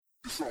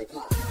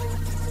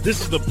This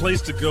is the place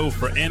to go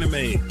for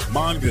anime,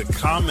 manga,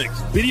 comics,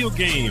 video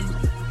games,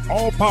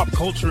 all pop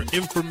culture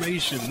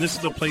information. This is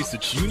the place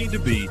that you need to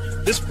be.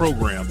 This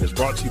program is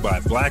brought to you by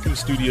Blacken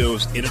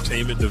Studios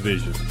Entertainment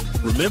Division.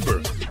 Remember,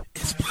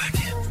 it's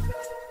Blacken.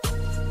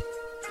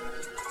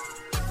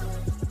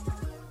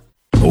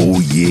 Oh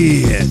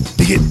yeah,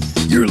 dig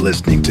it. You're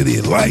listening to the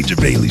Elijah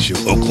Bailey Show,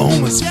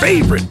 Oklahoma's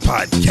favorite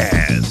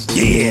podcast.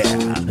 Yeah,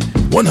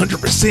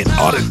 100%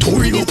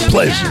 auditorial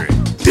pleasure.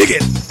 Dig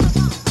it.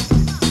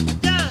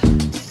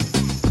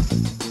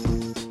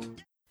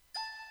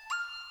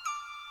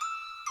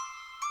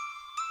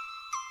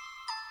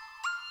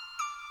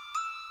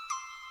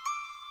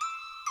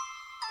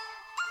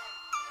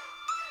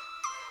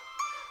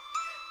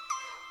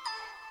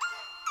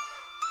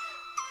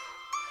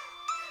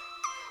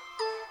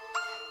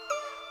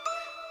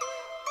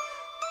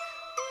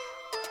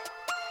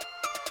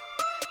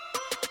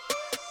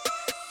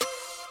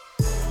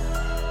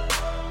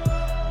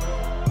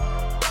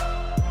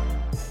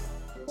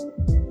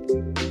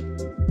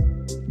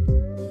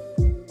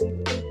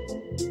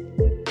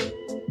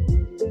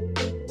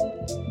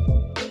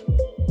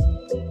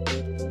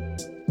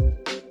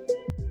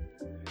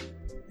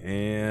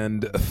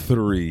 And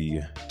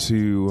 3,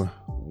 2,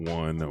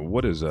 1.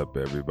 What is up,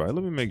 everybody?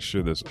 Let me make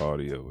sure this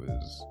audio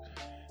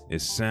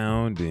is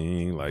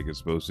sounding like it's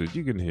supposed to.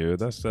 You can hear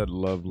that's that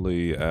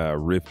lovely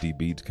Rifty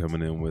beat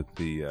coming in with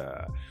the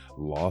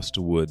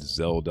Lostwood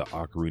Zelda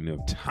Ocarina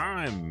of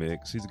Time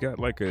mix. He's got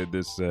like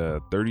this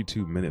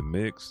 32-minute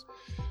mix.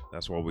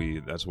 That's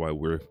why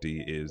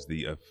Rifty is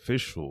the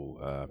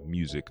official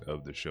music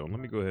of the show. Let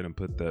me go ahead and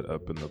put that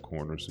up in the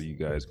corner so you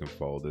guys can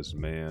follow this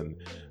man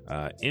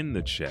in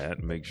the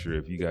chat. Make sure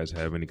if you guys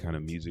have any kind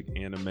of music,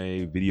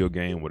 anime, video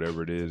game,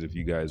 whatever it is, if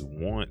you guys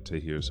want to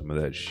hear some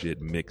of that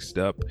shit mixed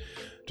up,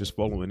 just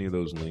follow any of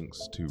those links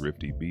to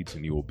Rifty Beats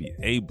and you will be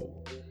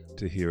able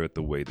to hear it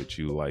the way that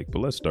you like. But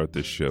let's start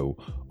this show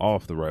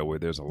off the right way.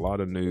 There's a lot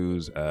of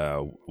news.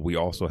 We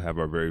also have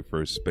our very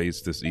first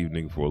space this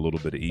evening for a little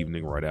bit of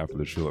evening right after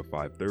the show at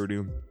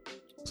 5:30.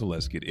 So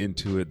let's get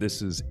into it.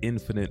 This is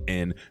Infinite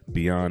and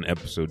Beyond,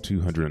 episode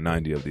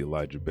 290 of the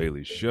Elijah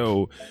Bailey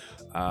Show.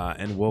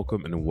 And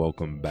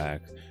welcome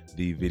back,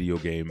 the video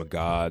game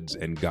gods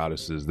and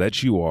goddesses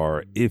that you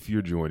are, if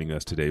you're joining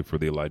us today for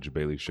the Elijah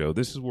Bailey Show.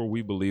 This is where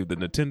we believe that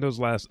Nintendo's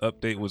last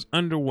update was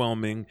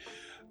underwhelming,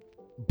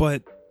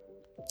 but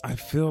I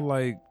feel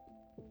like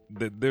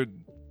that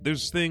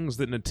there's things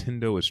that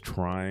Nintendo is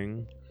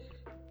trying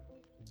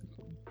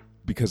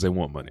because they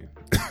want money.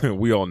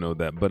 We all know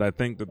that, but I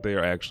think that they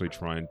are actually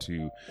trying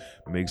to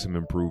make some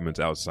improvements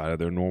outside of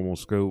their normal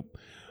scope,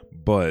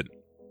 but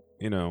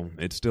you know,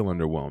 it's still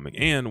underwhelming.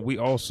 And we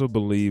also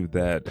believe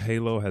that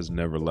Halo has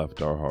never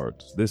left our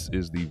hearts. This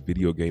is the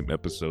video game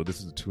episode.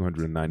 This is the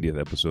 290th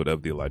episode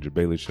of the Elijah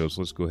Bailey Show,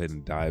 so let's go ahead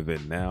and dive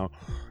in now.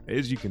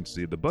 As you can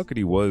see, the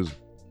Buckety was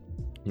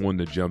one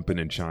to jump in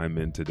and chime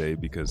in today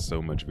because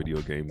so much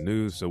video game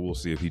news, so we'll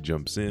see if he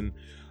jumps in.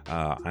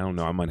 I don't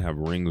know, I might have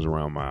rings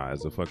around my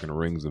eyes, the fucking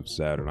rings of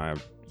Saturn. I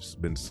have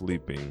been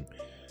sleeping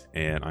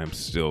and I'm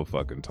still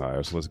fucking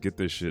tired, so let's get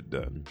this shit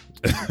done.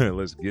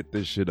 Let's get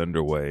this shit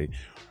underway.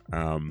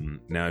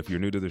 Now, if you're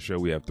new to the show,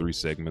 we have 3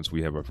 segments.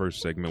 We have our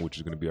first segment, which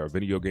is going to be our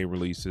video game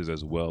releases,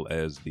 as well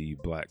as the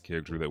black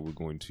character that we're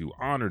going to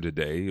honor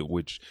today,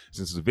 which,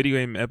 since it's a video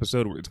game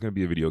episode, it's going to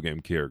be a video game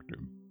character.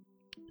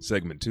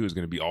 Segment 2 is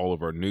going to be all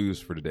of our news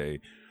for today.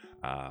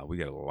 We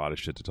got a lot of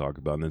shit to talk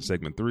about. And then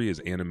segment 3 is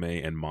anime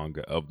and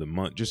manga of the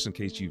month. Just in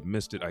case you've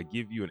missed it, I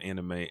give you an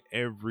anime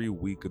every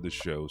week of the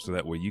show, so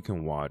that way you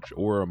can watch,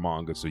 or a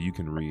manga so you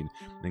can read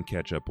and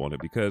catch up on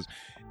it, because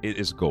it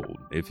is gold.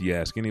 If you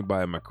ask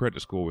anybody, my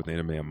credit score with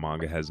anime and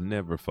manga has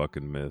never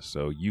fucking missed.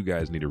 So you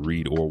guys need to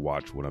read or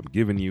watch what I'm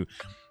giving you.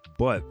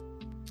 But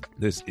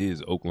this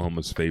is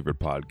Oklahoma's favorite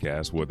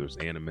podcast, whether it's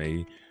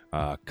anime,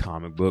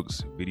 comic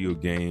books, video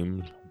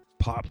games,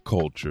 pop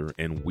culture,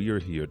 and we are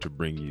here to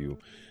bring you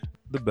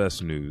the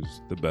best news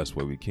the best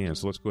way we can.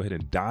 So let's go ahead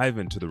and dive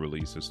into the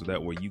releases so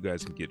that way you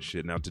guys can get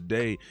shit. Now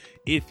today,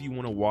 if you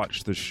want to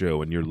watch the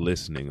show and you're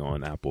listening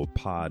on Apple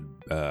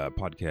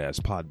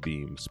Podcasts,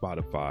 Podbeam,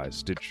 Spotify,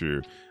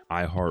 Stitcher,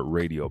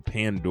 iHeartRadio,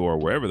 Pandora,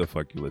 wherever the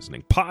fuck you're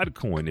listening,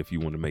 Podcoin, if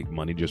you want to make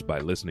money just by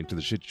listening to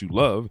the shit you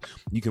love,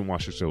 you can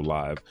watch the show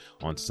live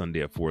on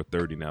Sunday at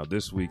 4:30. Now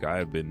this week I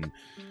have been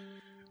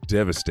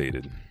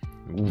devastatingly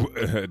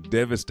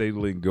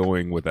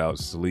going without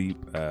sleep.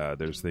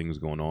 There's things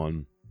going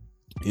on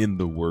in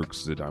the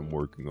works that I'm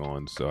working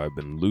on, so I've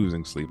been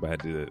losing sleep. I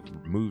had to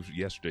move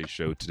yesterday's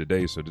show to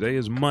today, so today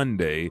is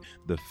Monday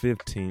the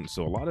 15th,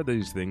 so a lot of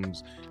these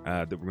things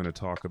that we're going to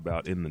talk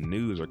about in the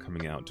news are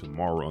coming out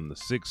tomorrow on the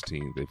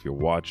 16th if you're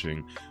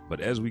watching.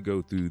 But as we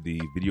go through the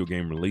video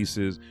game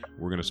releases,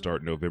 we're going to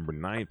start November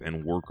 9th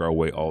and work our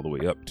way all the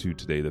way up to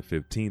today the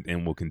 15th,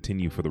 and we'll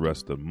continue for the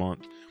rest of the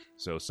month.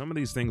 So some of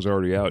these things are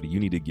already out. You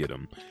need to get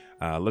them.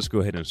 Let's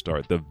go ahead and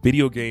start the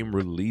video game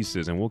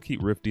releases, and we'll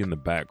keep Rifty in the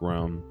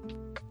background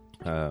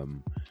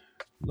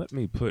Let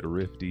me put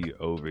Rifty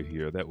over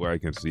here. That way I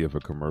can see if a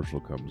commercial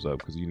comes up.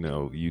 Because, you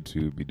know,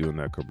 YouTube be doing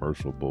that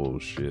commercial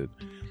bullshit.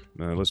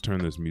 Let's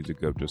turn this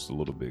music up just a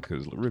little bit.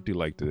 Because Rifty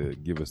like to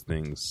give us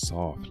things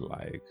soft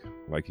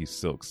like he's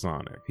Silk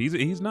Sonic.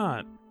 He's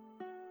not.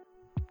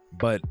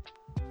 But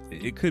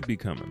it could be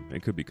coming.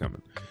 It could be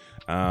coming.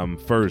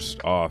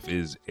 First off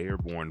is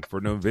Airborne. For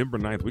November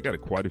 9th, we got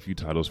quite a few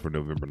titles for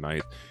November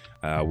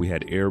 9th. We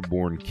had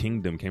Airborne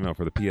Kingdom came out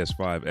for the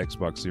PS5,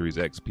 Xbox Series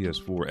X,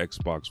 PS4,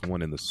 Xbox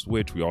One, and the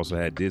Switch. We also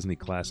had Disney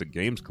Classic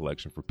Games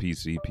Collection for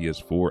PC,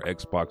 PS4,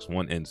 Xbox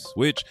One, and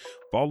Switch,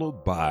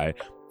 followed by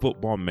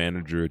Football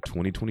Manager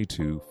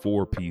 2022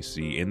 for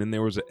PC, and then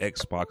there was an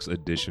Xbox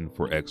edition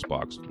for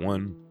Xbox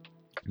One.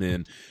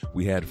 Then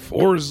we had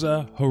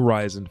Forza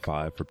Horizon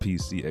 5 for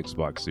PC,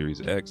 Xbox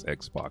Series X,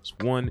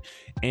 Xbox One,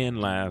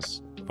 and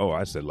last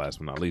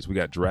but not least, we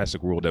got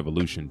Jurassic World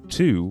Evolution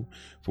 2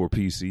 for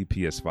PC,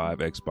 PS5,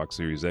 Xbox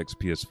Series X,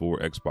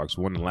 PS4, Xbox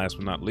One, and last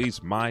but not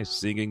least, My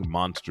Singing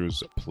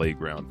Monsters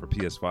Playground for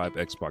PS5,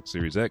 Xbox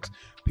Series X,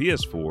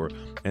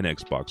 PS4, and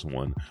Xbox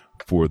One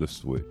for the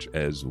Switch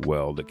as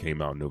well. That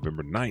came out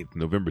November 9th.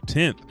 November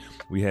 10th,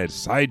 we had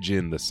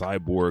Saijin the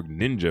Cyborg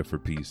Ninja for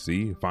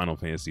PC, Final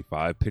Fantasy V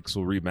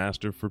Pixel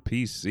Remaster for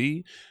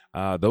PC.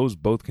 Those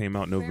both came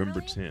out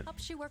November 10th.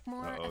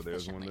 Oh,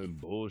 there's one of the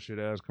bullshit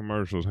ass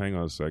commercials. Hang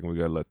on a second. We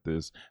gotta let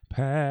this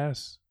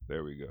pass.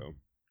 There we go.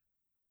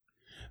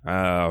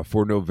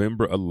 For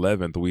November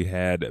 11th, we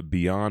had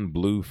Beyond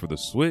Blue for the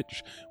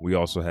Switch. We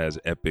also has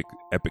Epic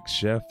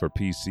Chef for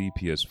PC,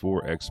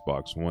 PS4,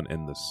 Xbox One,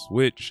 and the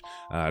Switch.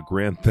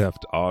 Grand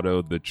Theft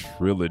Auto, the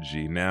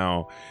trilogy.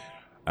 Now,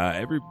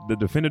 the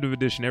definitive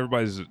edition,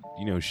 everybody's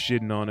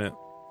shitting on it.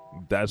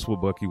 That's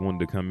what Bucky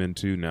wanted to come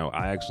into. Now,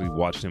 I actually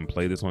watched him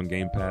play this on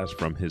Game Pass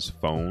from his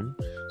phone.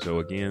 So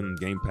again,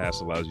 Game Pass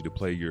allows you to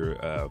play your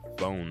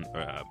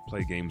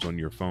play games on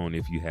your phone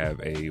if you have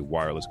a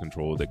wireless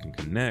controller that can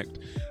connect.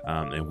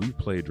 And we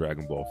played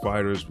Dragon Ball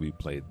FighterZ. We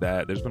played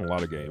that. There's been a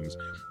lot of games,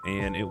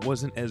 and it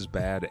wasn't as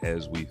bad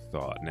as we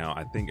thought. Now,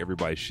 I think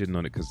everybody's shitting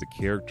on it because the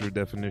character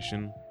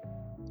definition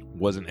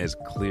wasn't as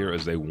clear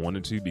as they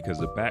wanted to, because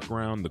the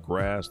background, the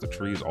grass, the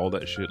trees, all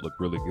that shit looked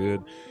really good.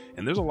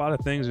 And there's a lot of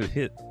things that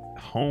hit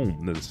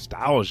home. The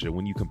nostalgia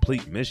when you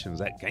complete missions,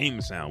 that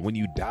game sound when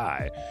you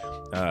die,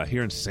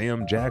 hearing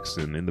Sam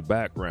Jackson in the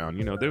background.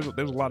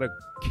 There's a lot of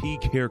key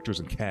characters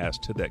and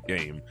cast to that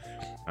game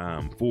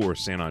for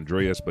San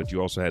Andreas, but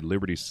you also had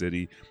Liberty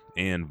City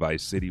and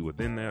Vice City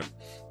within that.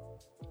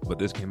 But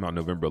this came out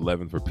November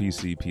 11th for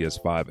PC,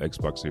 PS5,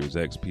 Xbox Series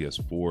X,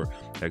 PS4,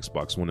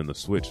 Xbox One, and the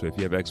Switch. So if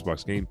you have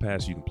Xbox Game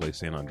Pass, you can play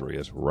San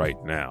Andreas right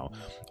now.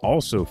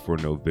 Also for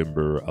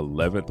November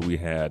 11th, we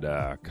had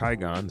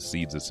Kaigon,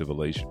 Seeds of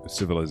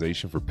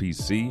Civilization for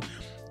PC,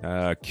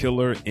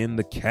 Killer in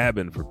the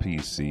Cabin for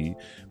PC,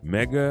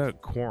 Mega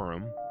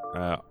Quorum,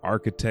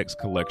 Architects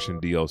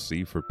Collection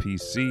DLC for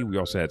PC. We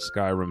also had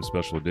Skyrim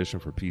Special Edition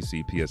for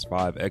PC,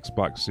 PS5,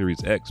 Xbox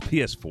Series X,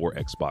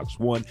 PS4, Xbox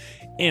One,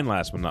 and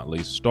last but not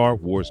least, Star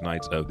Wars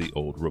Knights of the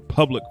Old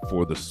Republic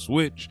for the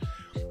Switch.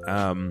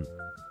 And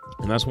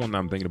that's one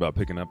I'm thinking about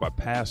picking up. I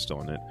passed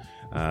on it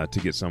to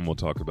get some we'll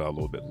talk about a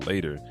little bit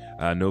later.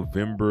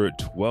 November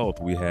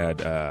 12th, we had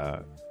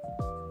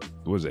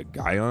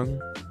Gaiung?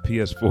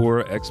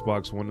 PS4,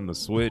 Xbox One, and the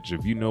Switch.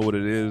 If you know what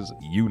it is,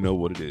 you know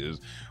what it is.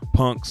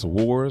 Punk's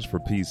Wars for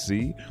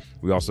PC.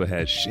 We also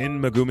had Shin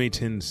Megami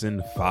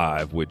Tensei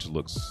 5, which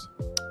looks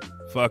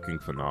fucking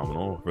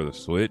phenomenal for the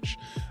Switch.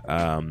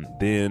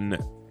 Then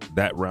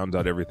that rounds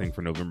out everything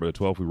for November the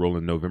 12th. We roll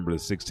in November the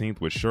 16th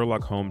with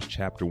Sherlock Holmes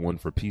Chapter 1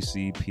 for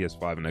PC,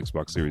 PS5, and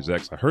Xbox Series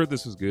X. I heard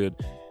this is good.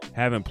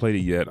 Haven't played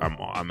it yet.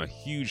 I'm a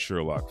huge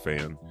Sherlock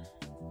fan.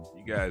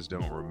 You guys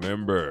don't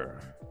remember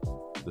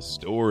the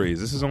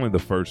stories. This is only the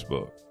first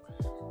book.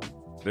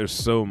 There's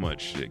so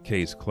much shit.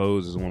 Case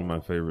Closed is one of my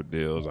favorite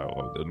deals. I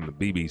on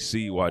the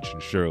BBC watching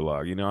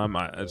Sherlock.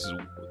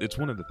 It's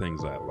one of the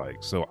things I like.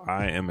 So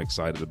I am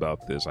excited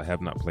about this. I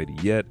have not played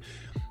it yet,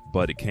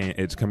 but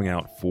it's coming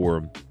out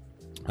for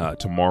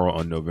tomorrow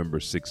on November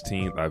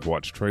 16th. I've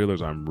watched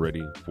trailers. I'm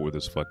ready for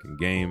this fucking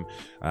game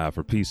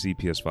for PC,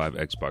 PS5,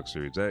 Xbox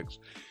Series X.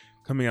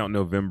 Coming out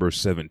November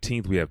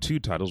 17th, we have two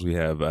titles. We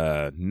have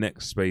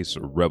Next Space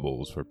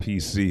Rebels for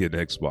PC and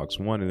Xbox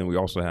One, and then we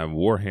also have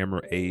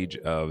Warhammer Age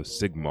of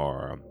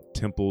Sigmar,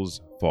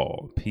 Temple's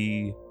Fall,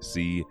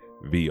 PC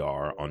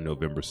VR on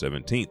November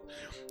 17th.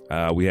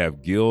 We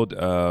have Guild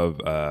of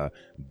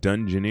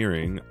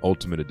Dungeoneering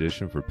Ultimate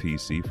Edition for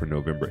PC for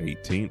November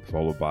 18th,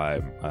 followed by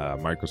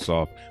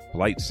Microsoft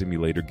Flight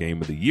Simulator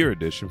Game of the Year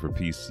Edition for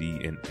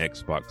PC and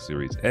Xbox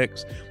Series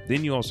X.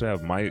 Then you also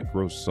have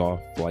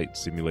Microsoft Flight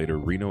Simulator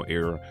Reno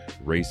Air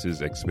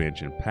Races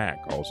Expansion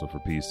Pack, also for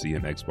PC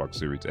and Xbox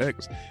Series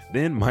X.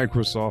 Then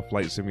Microsoft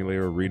Flight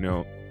Simulator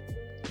Reno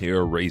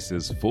Air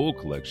Races Full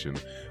Collection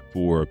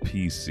for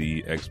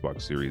PC,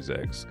 Xbox Series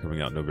X, coming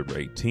out November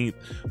 18th,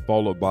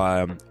 followed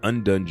by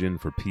Undungeon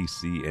for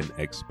PC and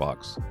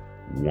Xbox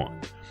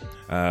 1.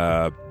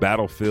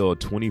 Battlefield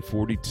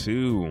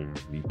 2042.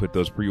 You put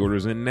those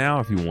pre-orders in now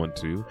if you want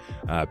to.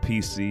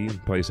 PC,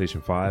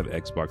 PlayStation 5,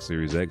 Xbox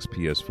Series X,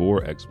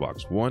 PS4,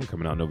 Xbox One,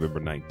 coming out November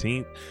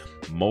 19th.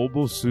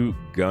 Mobile Suit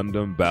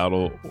Gundam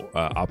Battle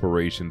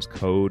Operations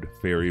Code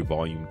Fairy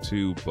Volume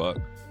 2. Buck,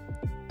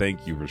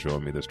 thank you for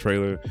showing me this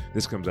trailer.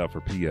 This comes out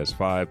for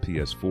PS5,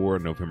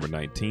 PS4, November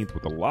 19th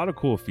with a lot of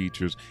cool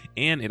features,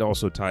 and it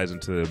also ties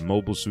into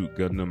Mobile Suit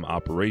Gundam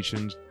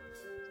Operations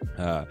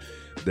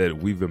that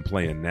we've been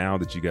playing now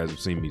that you guys have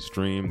seen me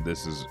stream.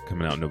 This is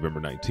coming out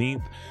November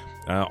 19th.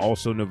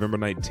 Also November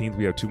 19th,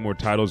 we have 2 more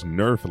titles.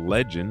 Nerf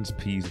Legends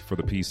for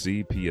the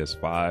PC,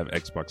 PS5,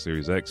 Xbox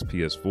Series X,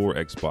 PS4,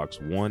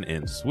 Xbox One,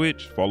 and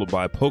Switch, followed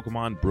by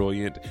Pokemon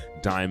Brilliant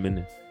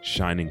Diamond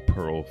Shining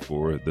Pearl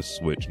for the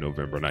Switch,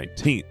 November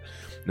 19th.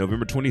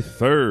 November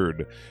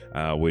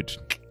 23rd, which...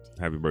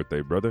 happy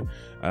birthday, brother.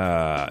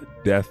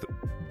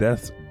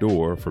 Death's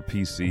Door for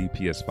PC,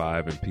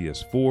 PS5, and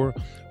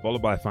PS4,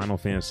 followed by Final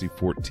Fantasy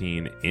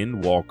XIV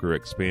Endwalker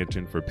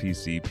expansion for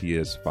PC,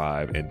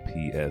 PS5, and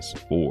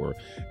PS4.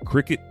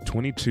 Cricket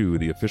 22,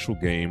 the official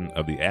game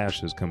of the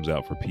Ashes, comes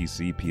out for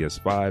PC,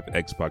 PS5,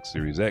 Xbox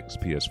Series X,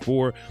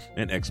 PS4,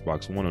 and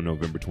Xbox One on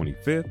November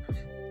 25th.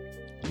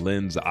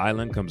 Lynn's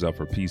Island comes out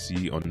for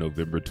PC on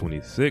November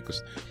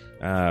 26th.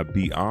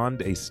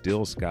 Beyond a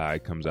Still Sky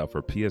comes out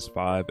for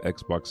PS5,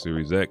 Xbox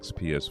Series X,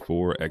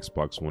 PS4,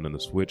 Xbox One, and the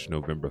Switch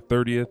November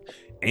 30th.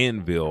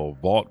 Anvil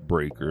Vault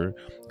Breaker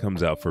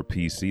comes out for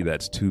PC.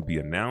 That's to be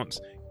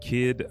announced.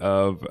 Kid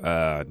of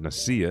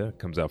Nasia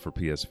comes out for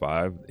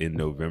PS5 in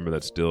November.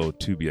 That's still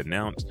to be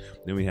announced.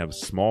 Then we have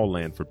Small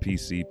Land for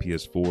PC,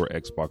 PS4,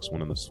 Xbox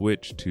One, and the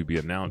Switch to be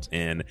announced.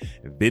 And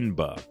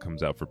Vinba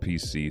comes out for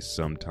PC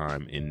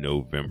sometime in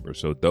November.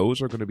 So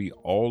those are going to be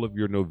all of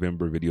your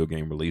November video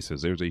game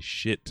releases. There's a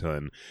shit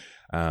ton.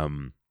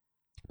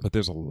 But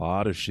there's a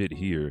lot of shit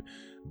here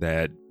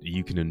that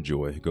you can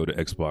enjoy. Go to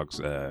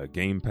Xbox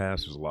Game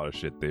Pass. There's a lot of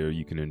shit there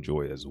you can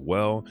enjoy as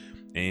well.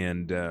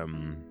 And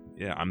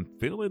yeah, I'm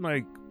feeling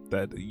like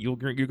that you're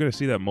going to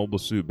see that Mobile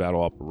Suit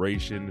Battle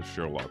Operation,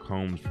 Sherlock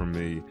Holmes from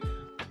me.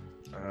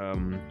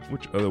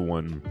 Which other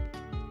one?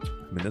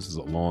 I mean, this is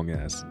a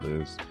long-ass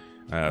list.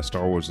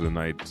 Star Wars: The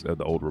Knights of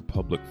the Old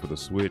Republic for the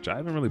Switch. I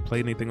haven't really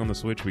played anything on the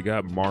Switch. We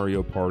got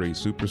Mario Party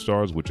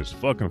Superstars, which is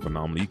fucking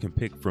phenomenal. You can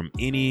pick from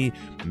any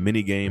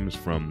mini games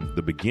from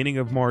the beginning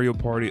of Mario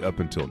Party up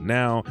until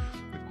now.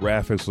 The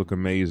graphics look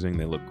amazing.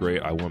 They look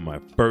great. I won my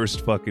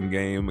first fucking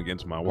game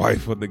against my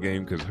wife with the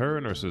game because her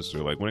and her sister,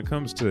 like, when it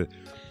comes to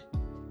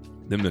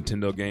them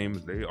Nintendo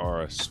games, they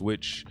are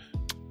Switch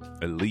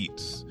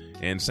elites.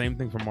 And same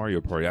thing for Mario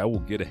Party. I will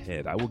get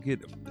ahead. I will get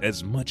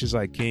as much as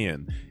I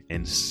can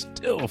and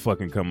still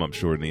fucking come up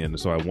short in the end.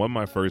 So I won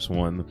my first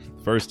one.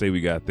 First day we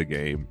got the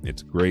game.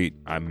 It's great.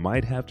 I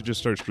might have to just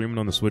start streaming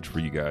on the Switch for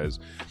you guys.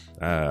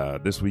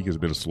 This week has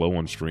been slow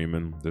on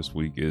streaming. This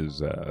week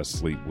is a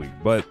sleep week.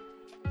 But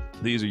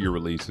these are your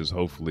releases.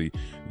 Hopefully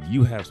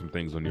you have some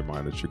things on your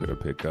mind that you're going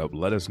to pick up.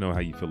 Let us know how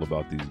you feel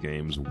about these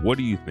games. What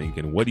are you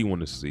thinking? What do you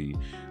want to see?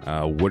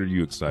 What are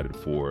you excited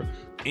for?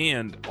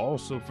 And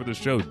also for the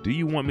show, do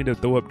you want me to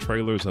throw up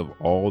trailers of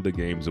all the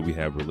games that we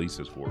have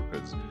releases for?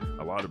 Because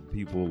a lot of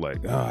people like,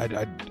 oh, I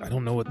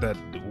don't know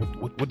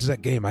what's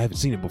that game? I haven't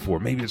seen it before.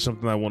 Maybe it's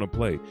something I want to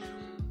play.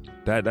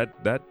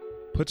 That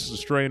puts a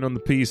strain on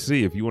the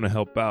PC. If you want to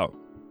help out,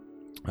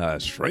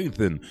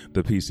 strengthen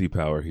the PC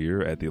power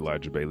here at the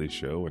Elijah Bailey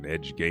Show and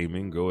Edge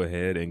Gaming, go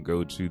ahead and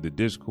go to the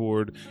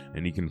Discord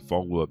and you can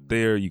follow up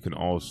there. You can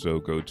also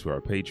go to our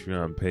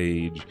Patreon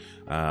page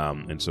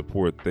and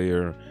support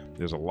there.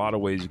 There's a lot of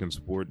ways you can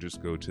support.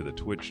 Just go to the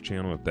Twitch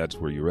channel if that's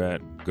where you're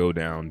at. Go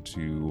down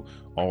to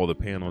all the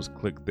panels,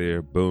 click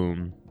there,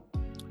 boom.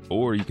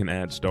 Or you can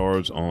add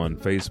stars on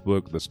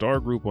Facebook, the Star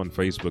Group on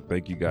Facebook.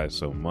 Thank you guys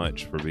so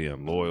much for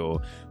being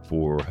loyal,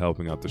 for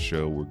helping out the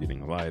show. We're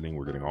getting lighting,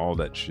 we're getting all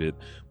that shit.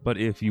 But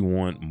if you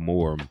want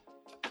more,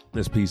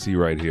 this PC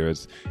right here,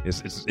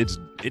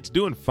 it's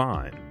doing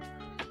fine.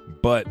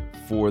 But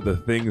for the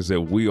things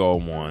that we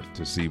all want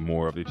to see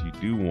more of, if you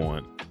do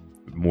want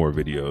more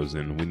videos,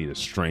 and we need to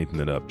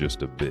strengthen it up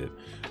just a bit.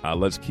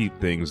 Let's keep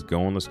things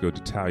going. Let's go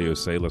to Talio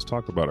Say. Let's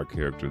talk about our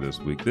character this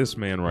week. This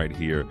man right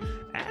here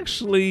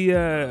actually,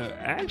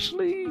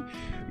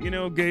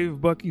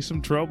 gave Bucky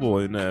some trouble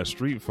in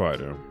Street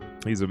Fighter.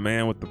 He's a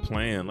man with the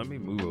plan. Let me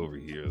move over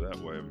here. That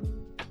way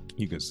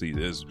you can see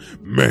this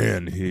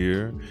man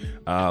here.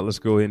 Let's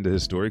go into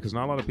his story because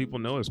not a lot of people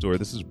know his story.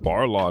 This is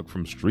Barlog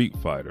from Street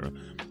Fighter.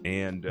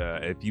 And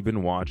if you've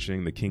been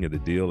watching The King of the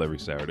Deal every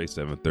Saturday,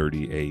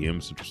 7:30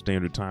 a.m. Central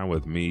Standard Time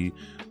with me,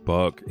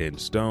 Buck, and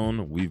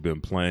Stone, we've been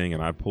playing,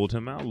 and I pulled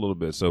him out a little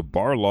bit. So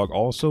Barlog,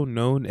 also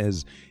known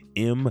as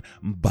M.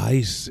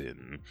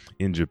 Bison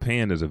in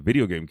Japan, is a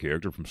video game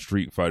character from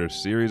Street Fighter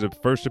series, of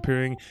first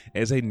appearing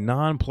as a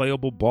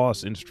non-playable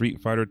boss in Street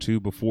Fighter 2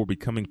 before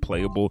becoming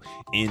playable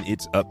in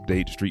its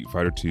update Street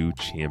Fighter 2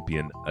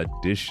 Champion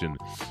Edition.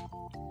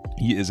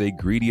 He is a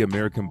greedy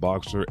American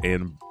boxer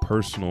and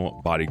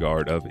personal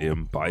bodyguard of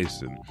M.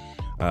 Bison.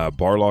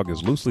 Barlog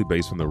is loosely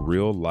based on the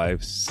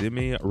real-life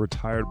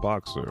semi-retired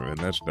boxer, and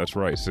that's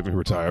right,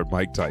 semi-retired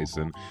Mike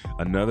Tyson.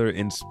 Another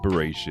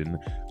inspiration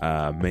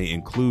may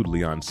include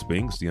Leon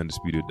Spinks, the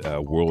undisputed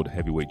world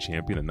heavyweight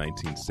champion in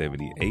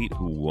 1978,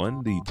 who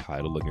won the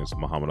title against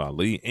Muhammad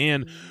Ali,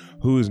 and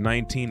whose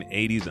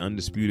 1980s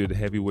undisputed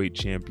heavyweight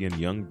champion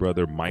young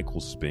brother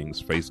Michael Spinks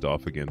faced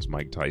off against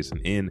Mike Tyson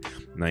in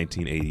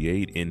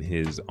 1988 in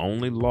his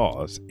only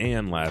loss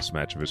and last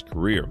match of his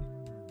career.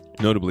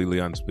 Notably,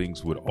 Leon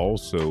Spinks would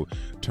also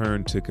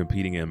turn to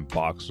competing in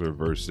boxer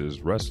versus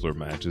wrestler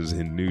matches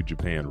in New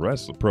Japan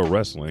Pro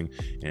Wrestling.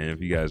 And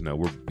if you guys know,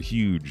 we're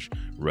huge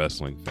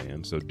wrestling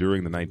fans. So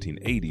during the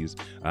 1980s,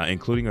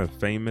 including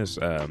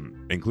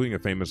a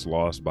famous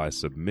loss by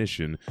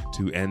submission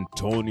to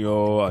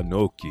Antonio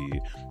Inoki,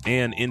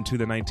 and into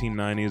the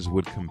 1990s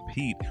would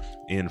compete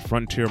in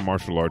Frontier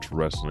Martial Arts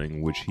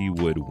Wrestling, which he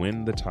would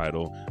win the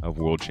title of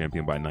world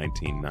champion by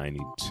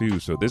 1992.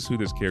 So this is who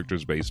this character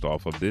is based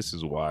off of. This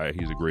is why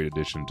he's a great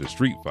addition to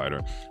Street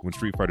Fighter. When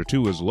Street Fighter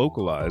 2 was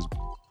localized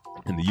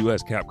in the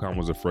U.S., Capcom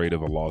was afraid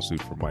of a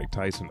lawsuit from Mike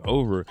Tyson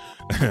over,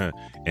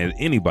 and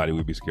anybody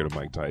would be scared of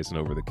Mike Tyson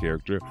over the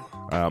character,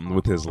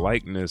 with his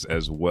likeness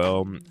as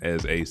well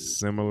as a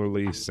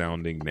similarly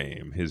sounding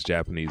name, his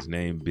Japanese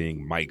name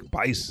being Mike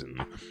Bison.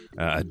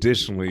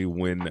 Additionally,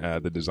 when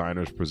the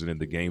designers presented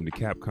the game to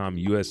Capcom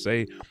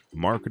USA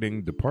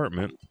marketing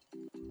department,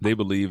 they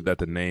believed that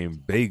the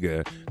name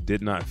Vega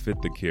did not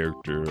fit the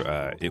character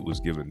it was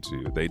given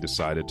to. They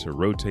decided to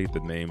rotate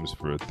the names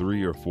for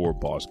 3 or 4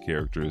 boss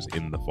characters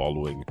in the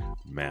following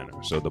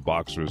manner. So the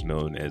boxer is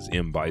known as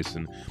M.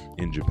 Bison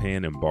in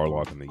Japan and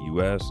Barlog in the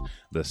U.S.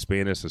 The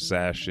Spanish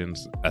assassin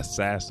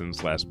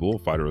 /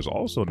 bullfighter is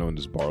also known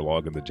as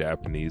Barlog in the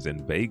Japanese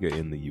and Vega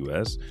in the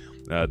U.S.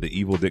 The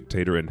evil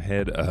dictator and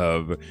head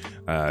of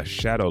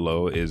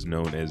Shadowlo is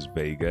known as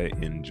Vega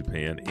in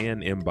Japan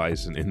and M.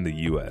 Bison in the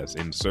U.S.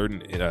 In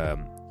certain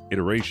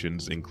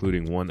iterations,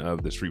 including one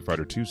of the Street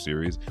Fighter II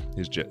series,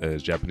 his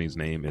Japanese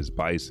name is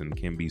Bison,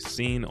 can be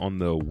seen on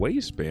the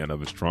waistband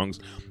of his trunks,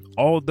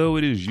 although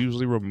it is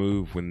usually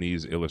removed when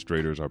these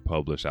illustrators are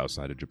published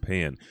outside of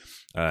Japan.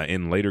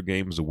 In later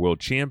games, the world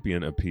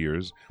champion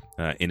appears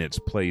in its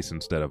place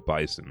instead of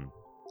Bison.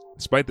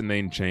 Despite the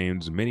name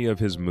change, many of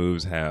his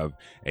moves have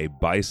a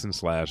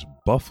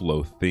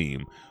bison/buffalo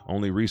theme.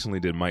 Only recently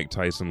did Mike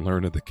Tyson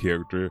learn of the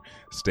character,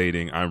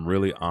 stating, "I'm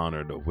really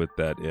honored with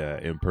that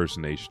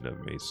impersonation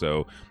of me."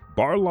 So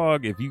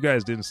Barlog, if you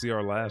guys didn't see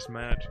our last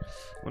match,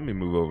 let me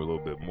move over a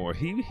little bit more.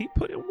 He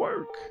put in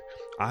work.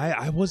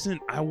 I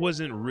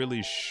wasn't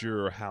really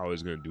sure how I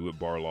was gonna do it,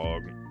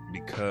 Barlog,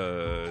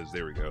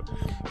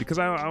 because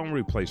I don't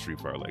really play Street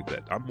Fighter like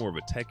that. I'm more of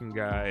a Tekken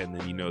guy, and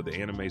then the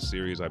anime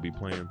series I be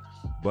playing,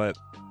 but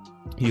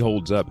he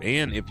holds up.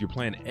 And if you're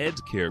playing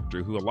Ed's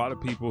character, who a lot of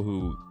people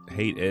who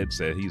hate Ed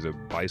say he's a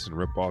Bison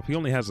ripoff, he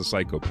only has a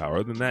psycho power.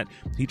 Other than that,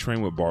 he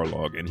trained with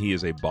Barlog, and he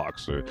is a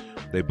boxer.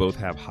 They both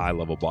have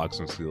high-level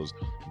boxing skills.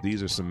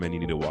 These are some men you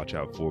need to watch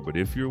out for. But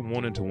if you're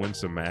wanting to win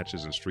some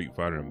matches in Street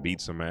Fighter and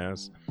beat some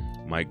ass,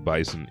 Mike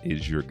Bison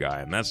is your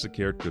guy. And that's the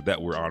character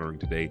that we're honoring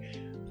today.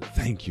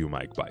 Thank you,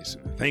 Mike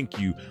Bison. Thank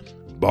you,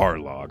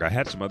 Barlog. I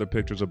had some other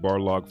pictures of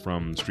Barlog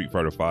from Street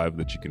Fighter V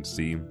that you can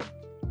see.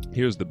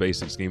 Here's the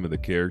basic scheme of the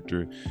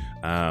character.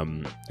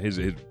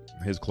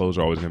 His clothes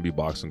are always going to be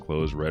boxing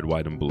clothes, red,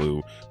 white, and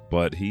blue,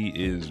 but he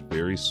is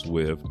very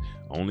swift,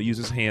 only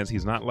uses hands.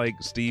 He's not like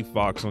Steve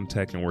Fox on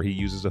Tekken where he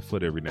uses a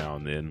foot every now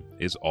and then.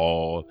 It's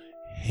all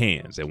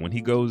hands. And when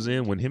he goes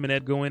in, when him and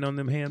Ed go in on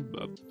them hand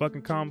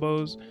fucking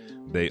combos,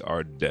 they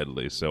are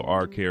deadly. So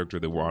our character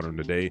that we're honoring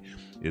today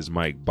is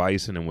Mike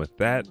Bison. And with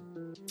that,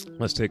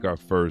 let's take our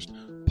first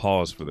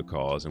pause for the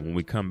cause, and when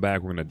we come back,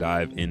 we're going to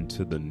dive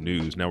into the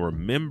news. Now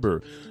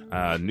remember,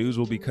 news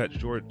will be cut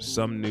short.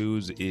 Some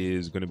news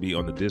is going to be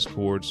on the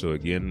Discord, so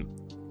again,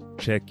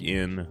 check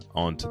in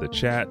onto the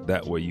chat.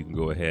 That way you can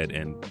go ahead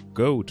and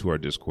go to our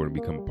Discord and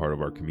become a part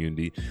of our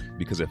community,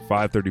 because at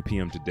 5:30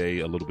 p.m. today,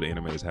 A Little Bit of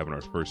Anime is having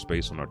our first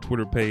space on our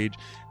Twitter page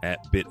at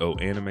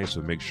BitOAnime,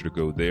 so make sure to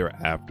go there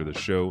after the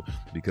show,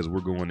 because we're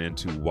going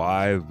into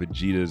why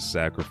Vegeta's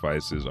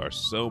sacrifices are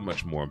so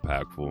much more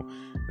impactful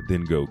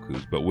than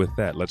Goku's. But with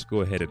that, let's go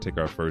ahead and take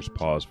our first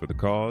pause for the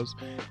cause,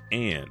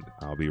 and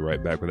I'll be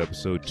right back with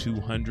episode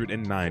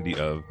 290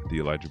 of The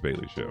Elijah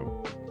Bailey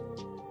Show.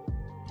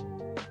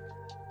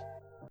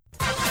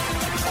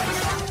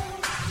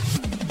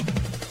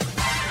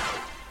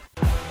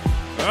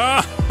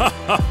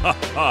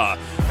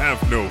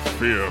 Have no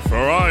fear, for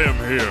I am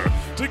here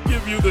to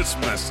give you this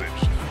message.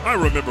 I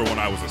remember when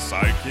I was a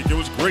sidekick, it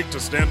was great to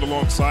stand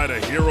alongside a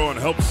hero and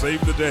help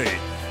save the day.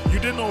 You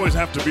didn't always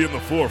have to be in the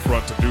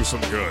forefront to do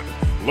some good.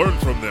 Learn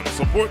from them,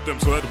 support them,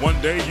 so that one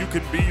day you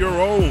can be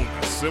your own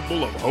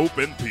symbol of hope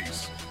and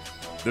peace.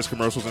 This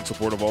commercial is in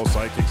support of all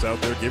sidekicks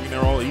out there giving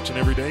their all each and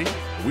every day.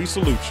 We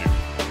salute you.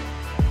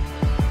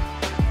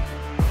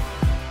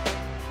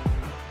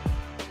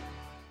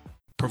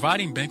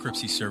 Providing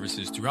bankruptcy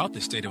services throughout the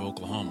state of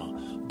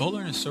Oklahoma,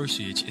 Bowler &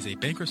 Associates is a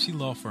bankruptcy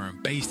law firm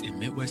based in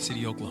Midwest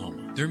City,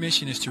 Oklahoma. Their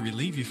mission is to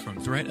relieve you from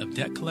threat of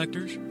debt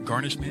collectors,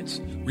 garnishments,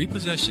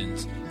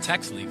 repossessions,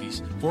 tax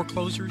levies,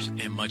 foreclosures,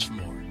 and much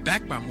more.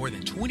 Backed by more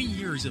than 20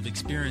 years of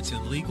experience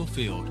in the legal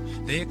field,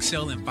 they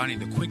excel in finding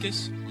the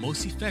quickest,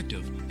 most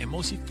effective, and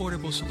most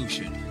affordable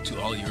solution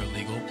to all your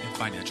legal and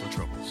financial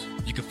troubles.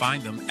 You can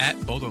find them at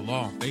Bowler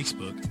Law on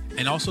Facebook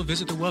and also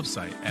visit their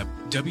website at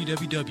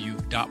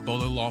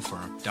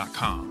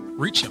www.bowlerlawfirm.com.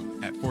 Reach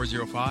them at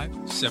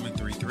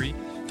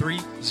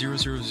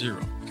 405-733-3000. You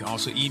can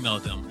also email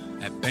them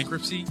at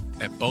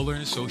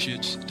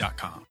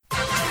bankruptcy@bowlerassociates.com.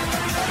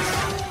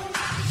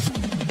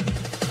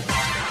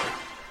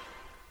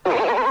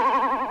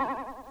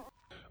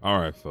 All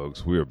right,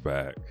 folks, we're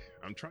back.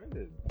 I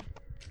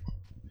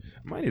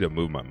might need to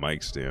move my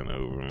mic stand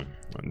over.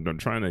 I'm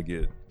trying to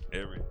get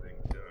everything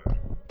done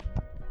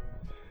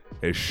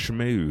as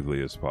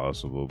smoothly as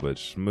possible, but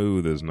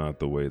smooth is not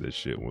the way this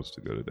shit wants to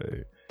go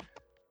today.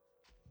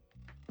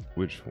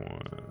 Which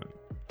one?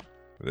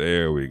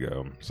 There we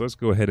go. So let's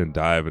go ahead and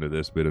dive into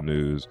this bit of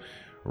news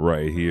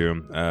right here.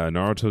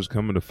 Naruto's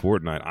coming to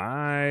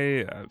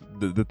Fortnite.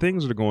 The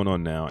things that are going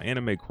on now,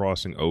 anime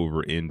crossing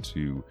over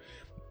into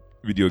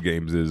video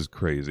games is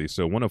crazy.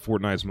 So one of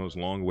Fortnite's most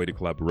long-awaited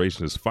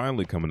collaborations is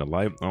finally coming to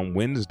light. On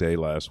Wednesday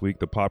last week,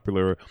 the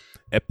popular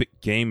Epic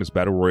Games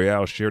Battle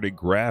Royale shared a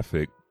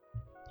graphic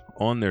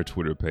on their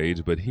Twitter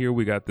page, but here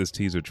we got this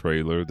teaser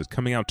trailer that's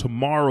coming out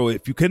tomorrow,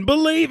 if you can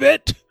believe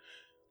it,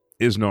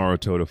 is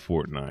Naruto to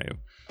Fortnite.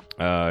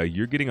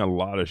 You're getting a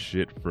lot of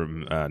shit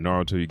from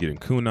Naruto. You're getting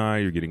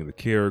kunai, you're getting the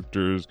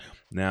characters.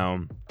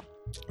 Now,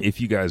 if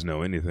you guys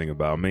know anything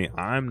about me,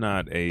 I'm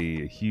not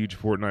a huge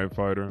Fortnite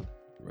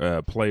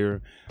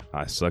player.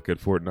 I suck at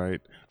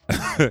Fortnite.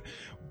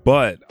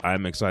 But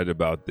I'm excited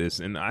about this,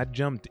 and I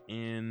jumped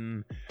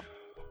in.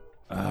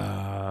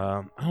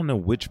 I don't know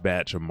which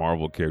batch of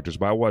Marvel characters,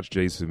 but I watch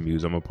Jason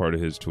Mewes. I'm a part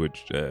of his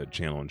Twitch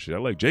channel and shit. I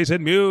like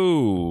Jason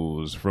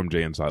Mewes from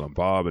Jay and Silent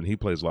Bob, and he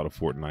plays a lot of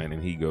Fortnite,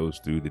 and he goes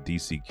through the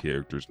DC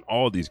characters and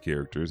all these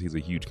characters. He's a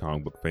huge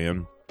comic book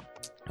fan.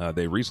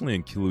 They recently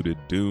included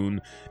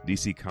Dune,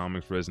 DC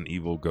Comics, Resident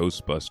Evil,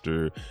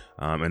 Ghostbuster,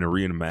 and a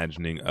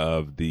reimagining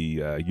of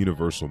the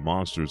Universal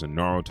monsters, and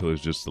Naruto is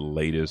just the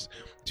latest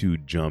to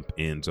jump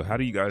in. So how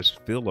do you guys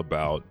feel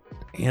about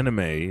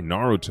anime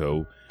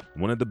Naruto,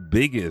 one of the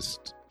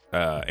biggest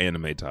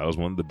anime titles,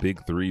 one of the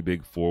big three,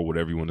 big four,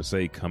 whatever you want to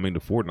say, coming to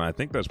Fortnite? I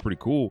think that's pretty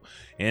cool,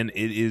 and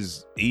it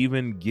is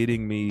even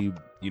getting me,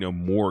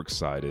 more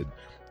excited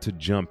to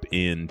jump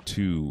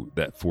into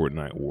that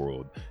Fortnite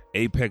world.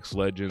 Apex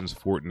Legends,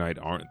 Fortnite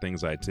aren't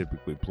things I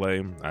typically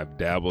play. I've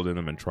dabbled in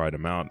them and tried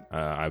them out.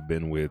 I've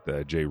been with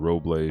Jay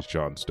Robles,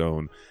 John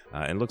Stone,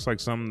 and it looks like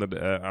something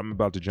that I'm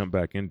about to jump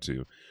back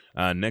into.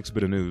 Next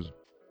bit of news.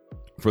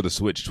 For the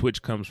Switch,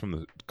 comes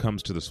to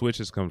the Switch.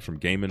 This comes from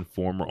Game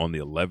Informer on the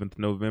 11th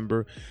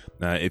November.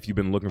 If you've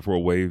been looking for a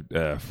way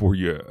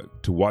to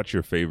watch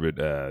your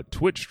favorite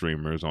Twitch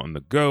streamers on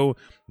the go,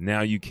 now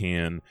you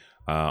can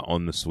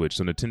on the Switch.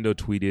 So Nintendo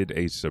tweeted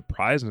a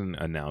surprising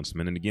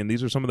announcement, and again,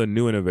 these are some of the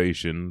new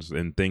innovations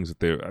and things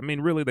that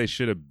really they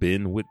should have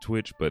been with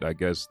Twitch, but I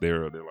guess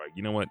they're like,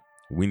 you know what,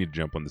 we need to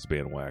jump on this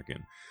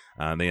bandwagon.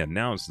 They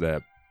announced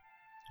that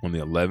on the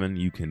 11th,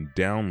 you can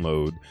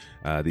download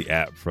the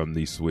app from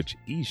the Switch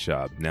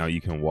eShop. Now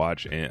you can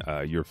watch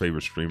your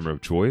favorite streamer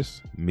of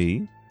choice,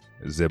 me,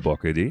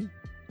 Zebokadi,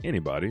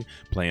 anybody,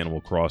 play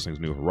Animal Crossing's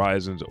New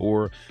Horizons,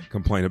 or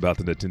complain about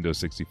the Nintendo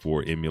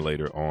 64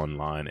 emulator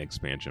online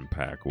expansion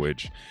pack,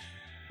 which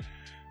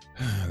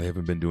they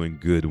haven't been doing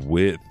good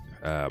with.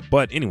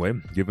 But anyway,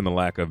 given the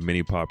lack of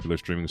many popular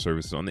streaming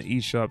services on the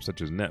eShop,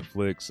 such as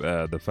Netflix,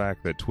 the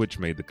fact that Twitch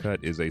made the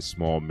cut is a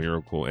small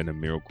miracle, and a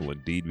miracle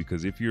indeed,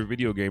 because if you're a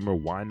video gamer,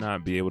 why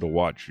not be able to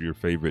watch your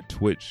favorite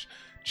Twitch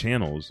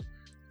channels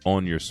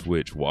on your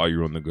Switch while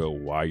you're on the go,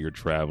 while you're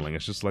traveling?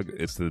 It's just like,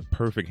 it's the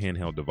perfect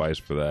handheld device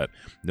for that.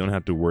 You don't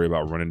have to worry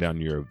about running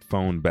down your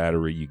phone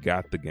battery. You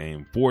got the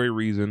game for a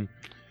reason.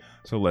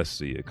 So let's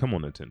see it. Come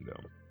on, Nintendo.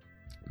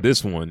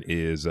 This one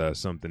is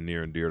something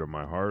near and dear to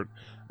my heart.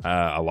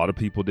 A lot of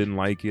people didn't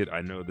like it.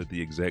 I know that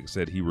the exec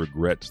said he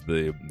regrets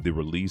the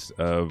release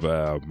of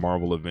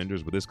Marvel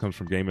Avengers, but this comes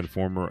from Game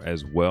Informer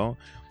as well.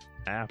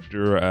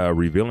 After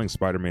revealing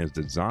Spider-Man's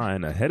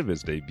design ahead of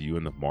his debut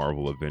in the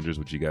Marvel Avengers,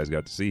 which you guys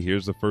got to see,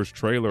 here's the first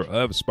trailer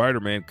of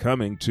Spider-Man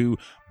coming to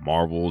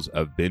Marvel's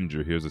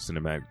Avenger. Here's a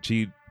cinematic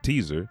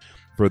teaser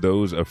for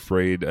those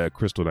afraid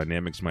Crystal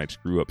Dynamics might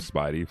screw up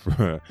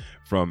Spidey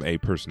from a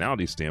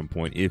personality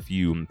standpoint. If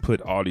you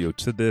put audio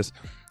to this,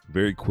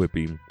 very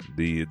quippy,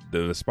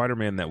 the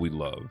Spider-Man that we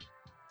love.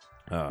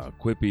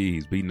 Quippy,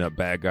 he's beating up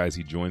bad guys.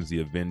 He joins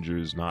the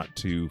Avengers, not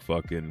too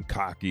fucking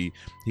cocky.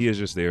 He is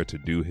just there to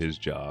do his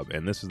job.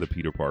 And this is the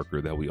Peter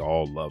Parker that we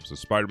all love. So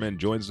Spider-Man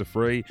joins the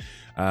fray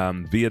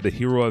via the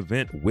hero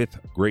event with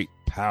great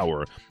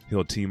power.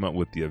 He'll team up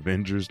with the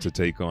Avengers to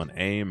take on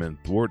AIM and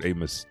thwart a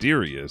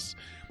mysterious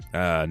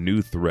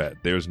new threat.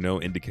 There's no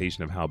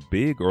indication of how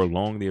big or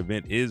long the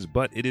event is,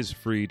 but it is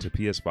free to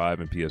PS5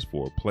 and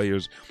PS4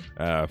 players.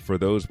 For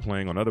those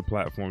playing on other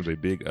platforms, a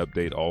big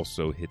update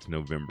also hits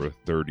November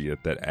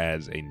 30th that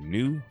adds a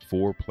new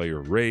 4-player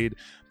raid,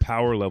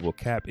 power level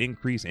cap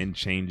increase, and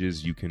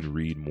changes you can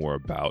read more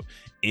about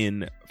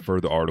in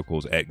further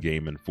articles at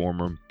Game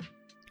Informer.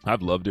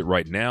 I've loved it.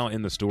 Right now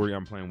in the story,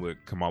 I'm playing with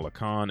Kamala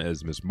Khan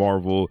as Ms.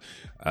 Marvel.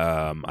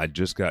 I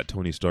just got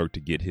Tony Stark to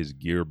get his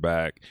gear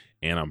back,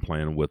 and I'm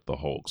playing with the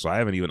Hulk. So I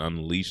haven't even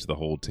unleashed the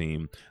whole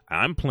team.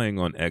 I'm playing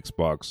on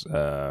Xbox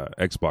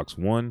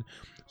One,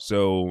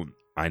 so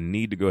I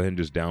need to go ahead and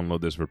just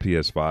download this for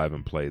PS5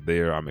 and play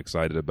there. I'm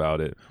excited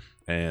about it.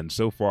 And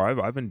so far,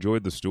 I've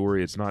enjoyed the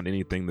story. It's not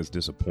anything that's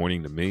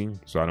disappointing to me,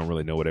 so I don't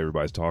really know what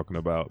everybody's talking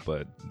about.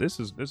 But this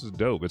is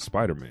dope. It's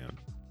Spider-Man.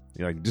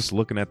 Like, just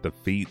looking at the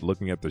feet,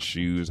 looking at the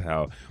shoes,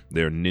 how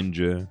they're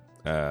ninja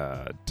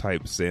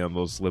type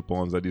sandals,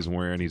 slip-ons that he's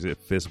wearing. He's at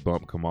fist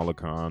bump Kamala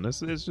Khan.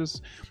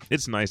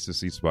 It's nice to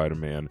see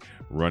Spider-Man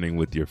running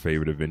with your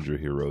favorite Avenger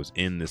heroes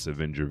in this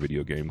Avenger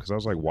video game, because I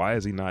was like, why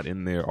is he not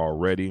in there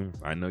already?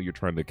 I know you're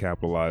trying to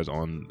capitalize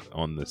on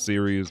the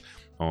series,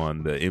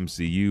 on the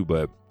MCU,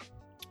 but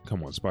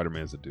come on,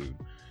 Spider-Man's a dude.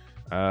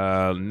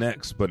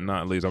 Next but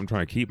not least, I'm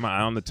trying to keep my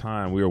eye on the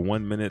time. We are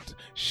 1 minute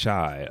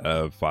shy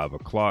of 5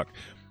 o'clock.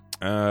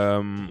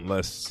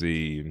 Let's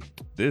see.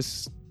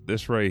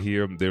 This right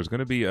here, there's going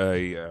to be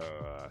a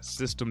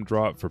system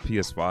drop for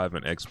PS5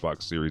 and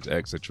Xbox Series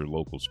X at your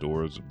local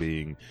stores,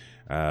 being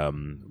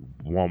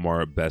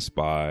Walmart, Best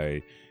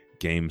Buy,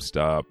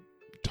 GameStop,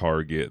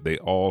 Target. They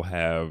all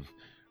have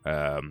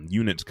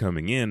units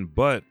coming in,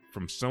 but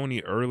from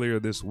Sony earlier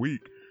this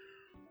week,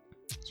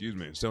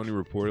 Sony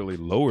reportedly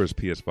lowers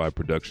PS5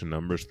 production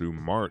numbers through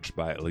March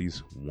by at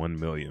least 1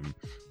 million.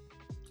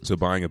 So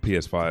buying a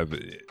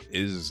PS5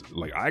 is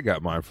like, I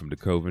got mine from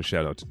DeKoven.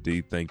 Shout out to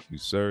D. Thank you,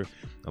 sir.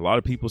 A lot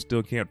of people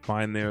still can't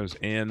find theirs,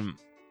 and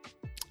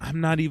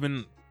I'm not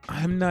even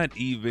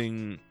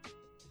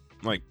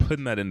like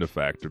putting that into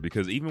factor,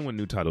 because even when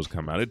new titles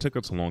come out, it took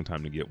us a long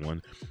time to get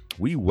one.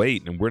 We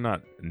wait, and we're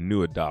not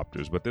new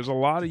adopters, but there's a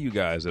lot of you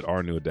guys that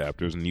are new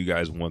adapters, and you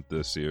guys want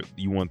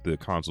you want the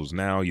consoles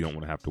now. You don't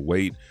want to have to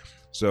wait.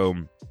 So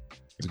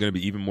it's going to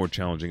be even more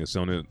challenging as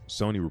Sony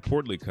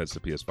reportedly cuts the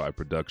PS5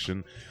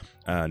 production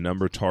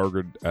number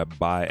targeted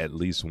by at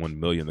least 1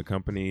 million. The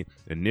company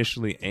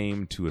initially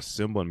aimed to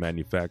assemble and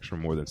manufacture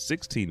more than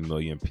 16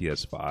 million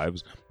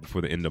PS5s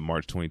before the end of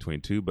March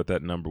 2022, but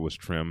that number was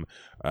trimmed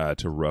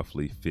to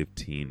roughly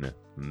 15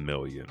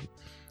 million.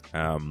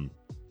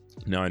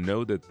 Now I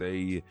know that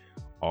they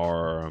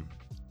are,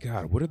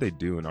 God, what are they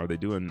doing?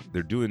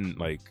 They're doing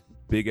like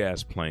big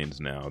ass planes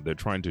now. They're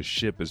trying to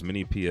ship as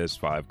many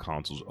PS5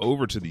 consoles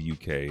over to the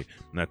UK,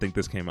 and I think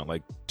this came out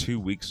like 2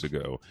 weeks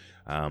ago,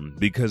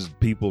 because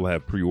people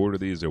have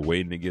pre-ordered these. They're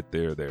waiting to get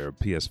their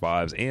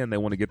PS5s, and they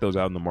want to get those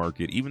out in the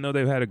market, even though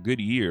they've had a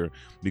good year,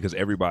 because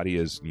everybody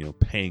is,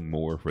 paying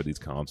more for these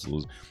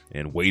consoles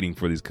and waiting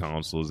for these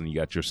consoles, and you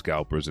got your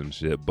scalpers and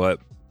shit. But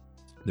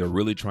they're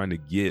really trying to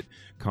get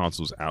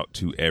consoles out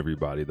to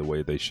everybody the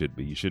way they should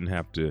be. You shouldn't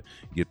have to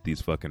get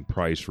these fucking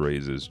price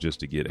raises just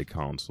to get a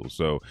console.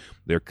 So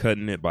they're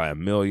cutting it by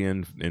 1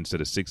 million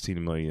instead of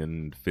 16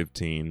 million,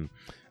 15.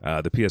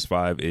 The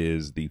PS5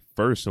 is the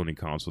first Sony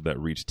console that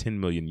reached 10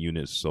 million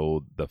units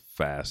sold the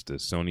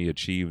fastest. Sony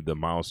achieved the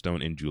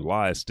milestone in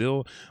July.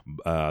 Still,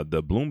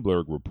 the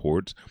Bloomberg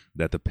reports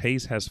that the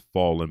pace has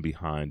fallen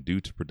behind due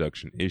to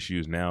production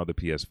issues. Now the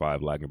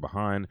PS5 lagging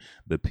behind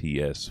the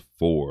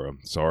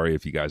PS4. Sorry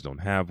if you guys don't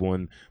have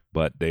one,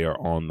 but they are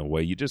on the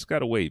way. You just got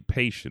to wait.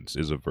 Patience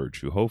is a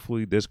virtue.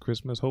 Hopefully this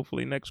Christmas,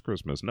 hopefully next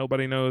Christmas.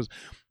 Nobody knows,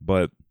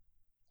 but,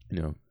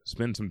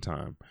 spend some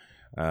time.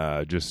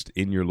 Just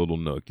in your little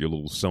nook, your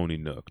little Sony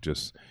nook,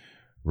 just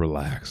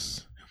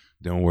relax.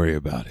 Don't worry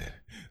about it.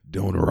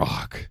 Don't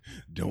rock.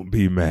 Don't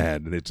be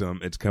mad.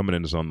 It's coming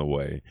and it's on the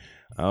way.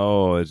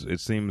 Oh, it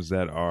seems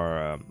that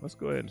our let's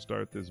go ahead and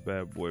start this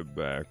bad boy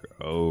back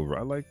over.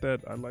 I like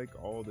that. I like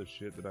all the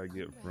shit that I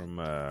get from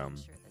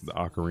the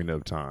Ocarina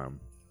of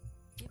Time.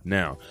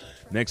 Now,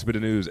 next bit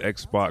of news,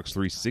 Xbox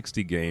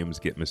 360 games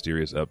get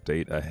mysterious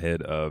update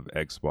ahead of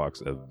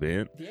Xbox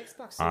event.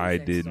 I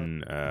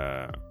didn't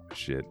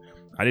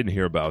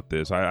hear about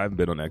this. I haven't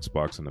been on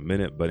Xbox in a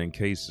minute, but in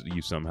case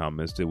you somehow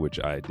missed it, which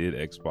I did,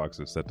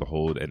 Xbox is set to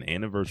hold an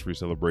anniversary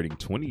celebrating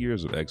 20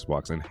 years of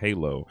Xbox and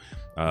Halo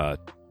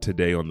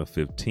today on the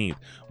 15th.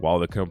 While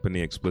the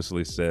company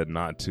explicitly said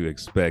not to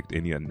expect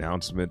any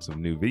announcements of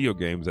new video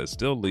games, that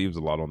still leaves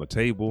a lot on the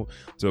table.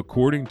 So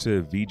according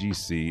to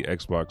VGC,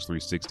 Xbox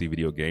 360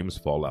 video games,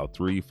 Fallout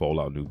 3,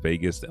 Fallout New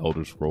Vegas, The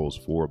Elder Scrolls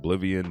 4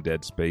 Oblivion,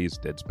 Dead Space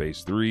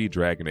 3,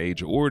 Dragon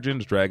Age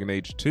Origins, Dragon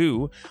Age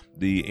 2,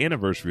 the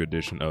anniversary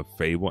edition of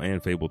Fable,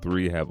 and Fable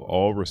 3 have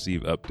all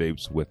received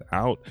updates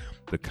without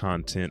the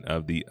content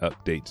of the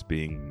updates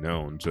being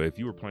known. So if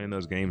you were playing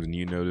those games and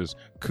you noticed,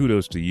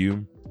 kudos to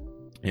you.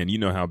 And you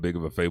know how big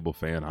of a Fable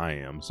fan I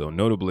am. So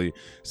notably,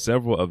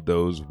 several of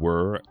those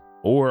were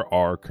or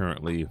are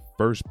currently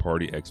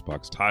first-party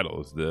Xbox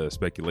titles. The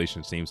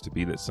speculation seems to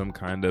be that some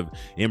kind of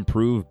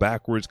improved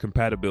backwards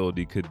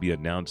compatibility could be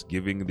announced,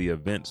 giving the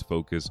event's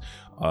focus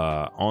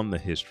on the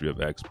history of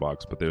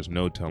Xbox, but there's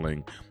no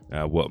telling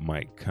what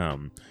might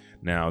come.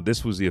 Now,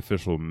 this was the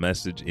official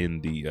message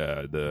in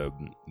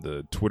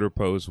the Twitter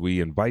post. We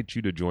invite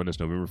you to join us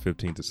November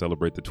 15th to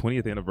celebrate the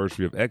 20th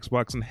anniversary of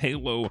Xbox and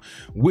Halo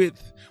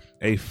with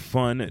a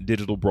fun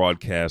digital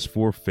broadcast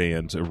for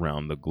fans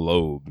around the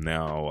globe.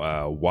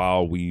 Now,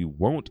 while we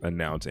won't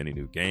announce any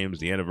new games,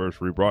 the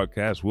anniversary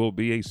broadcast will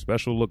be a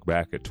special look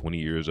back at 20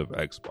 years of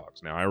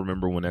Xbox. Now, I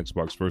remember when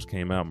Xbox first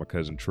came out, my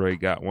cousin Trey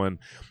got one.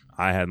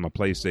 I had my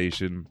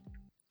PlayStation.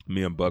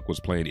 Me and Buck was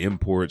playing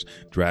imports,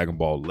 Dragon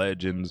Ball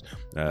Legends,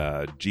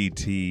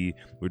 GT.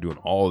 We're doing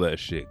all that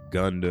shit,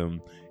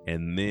 Gundam.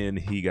 And then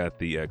he got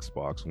the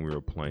Xbox and we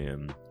were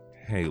playing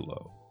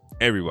Halo.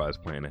 Everybody's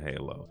playing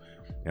Halo.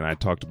 And I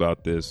talked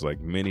about this like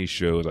many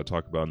shows. I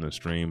talked about in the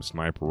stream,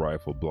 sniper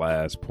rifle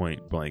blast,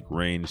 point blank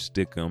range,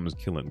 stick'ems,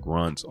 killing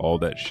grunts, all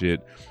that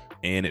shit.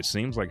 And it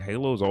seems like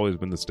Halo has always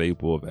been the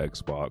staple of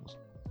Xbox.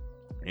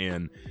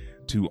 And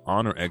to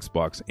honor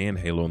Xbox and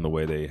Halo in the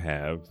way they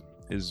have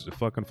is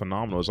fucking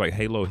phenomenal. It's like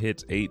Halo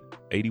hits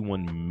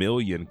 81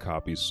 million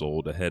copies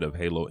sold ahead of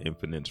Halo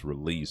Infinite's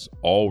release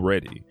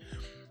already.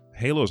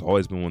 Halo's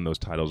always been one of those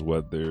titles,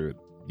 whether,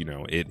 you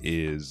know, it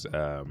is,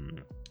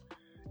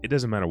 it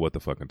doesn't matter what the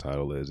fucking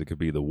title is. It could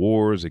be the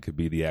Wars, it could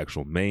be the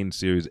actual main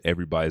series.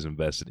 Everybody's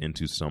invested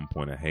into some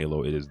point of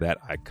Halo. It is that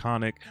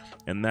iconic,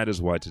 and that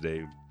is why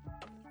today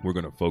we're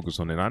going to focus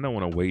on it. I don't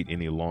want to wait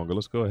any longer.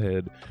 Let's go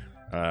ahead.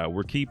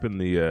 We're keeping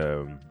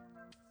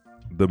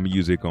the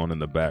music on in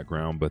the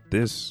background, but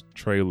this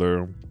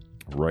trailer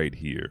right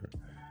here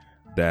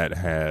that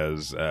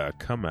has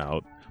come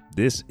out,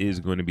 this is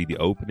going to be the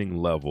opening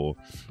level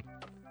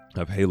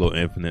of Halo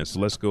Infinite.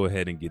 So let's go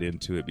ahead and get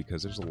into it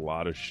because there's a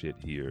lot of shit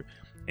here,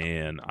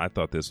 and I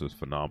thought this was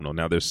phenomenal.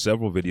 Now there's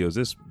several videos.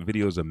 This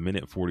video is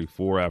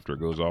 1:44. After it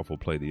goes off, we'll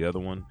play the other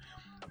one,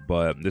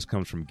 but this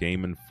comes from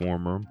Game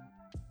Informer.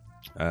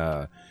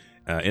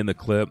 In the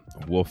clip,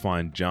 we'll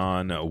find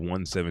John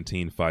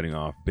 117 fighting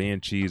off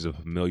Banshees, a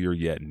familiar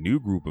yet new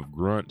group of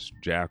grunts,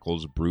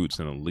 jackals, brutes,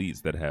 and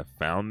elites that have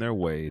found their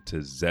way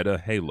to Zeta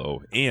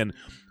Halo and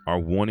are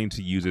wanting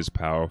to use its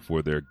power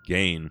for their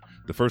gain.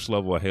 The first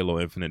level of Halo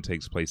Infinite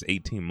takes place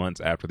 18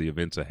 months after the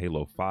events of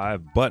Halo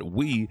 5, but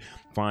we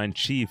find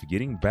Chief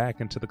getting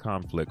back into the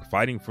conflict,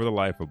 fighting for the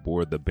life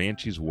aboard the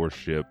Banshees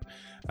warship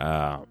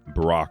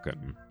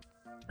Barakan,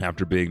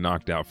 after being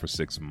knocked out for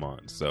 6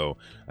 months. So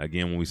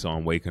again, when we saw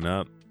him waking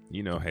up,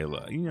 you know,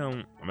 Halo, you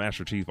know,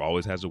 Master Chief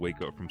always has to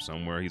wake up from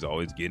somewhere. He's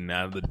always getting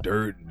out of the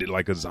dirt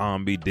like a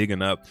zombie,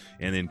 digging up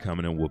and then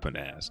coming and whooping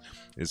ass.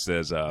 It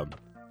says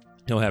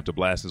he'll have to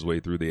blast his way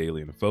through the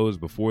alien foes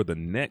before the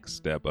next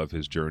step of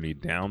his journey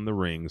down the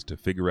rings to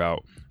figure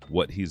out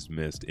what he's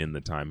missed in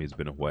the time he's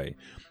been away.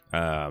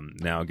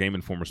 Now, Game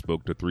Informer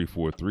spoke to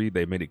 343.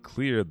 They made it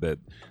clear that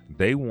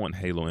they want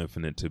Halo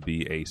Infinite to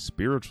be a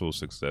spiritual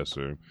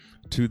successor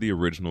to the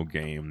original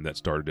game that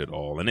started it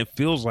all. And it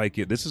feels like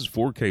it. This is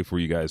 4K for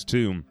you guys,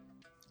 too,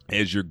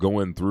 as you're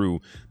going through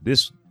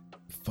this.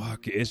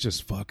 Fuck, it's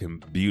just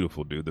fucking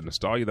beautiful, dude. The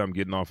nostalgia that I'm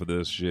getting off of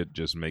this shit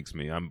just makes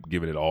me, I'm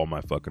giving it all my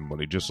fucking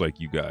money, just like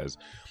you guys.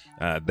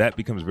 That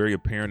becomes very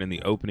apparent in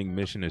the opening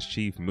mission as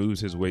Chief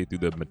moves his way through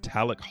the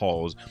metallic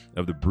halls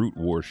of the Brute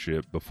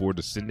warship before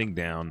descending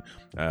down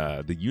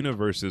the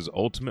universe's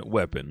ultimate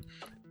weapon,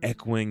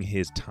 echoing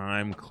his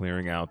time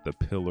clearing out the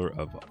Pillar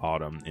of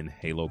Autumn in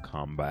Halo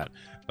Combat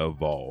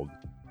Evolved.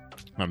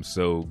 I'm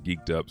so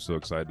geeked up, so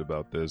excited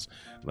about this.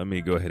 Let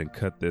me go ahead and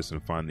cut this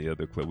and find the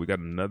other clip. We got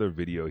another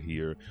video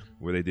here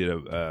where they did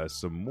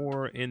some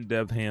more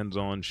in-depth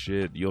hands-on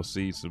shit. You'll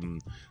see some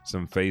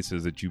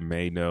faces that you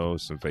may know,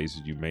 some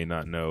faces you may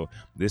not know.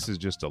 This is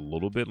just a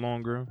little bit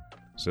longer,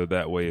 so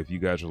that way if you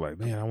guys are like,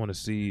 man, I want to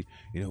see,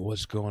 you know,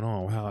 what's going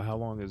on, how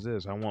long is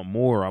this, I want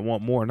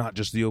more, not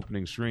just the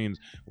opening screens.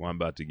 Well, I'm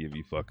about to give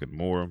you fucking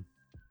more.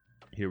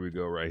 Here we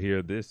go right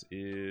here. This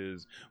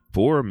is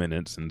 4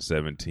 minutes and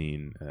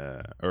 17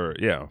 4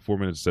 minutes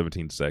and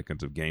 17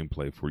 seconds of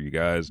gameplay for you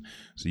guys,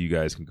 so you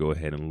guys can go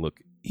ahead and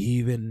look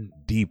even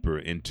deeper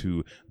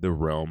into the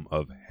realm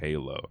of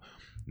Halo.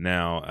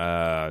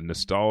 Now,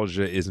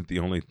 nostalgia isn't the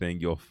only thing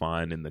you'll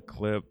find in the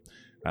clip.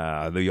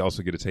 They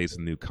also get a taste of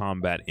new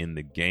combat in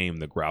the game.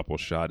 The grapple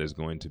shot is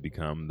going to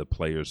become the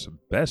player's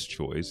best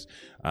choice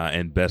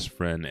and best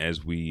friend.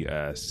 As we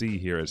see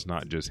here, it's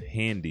not just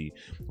handy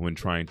when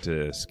trying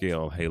to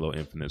scale Halo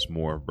Infinite's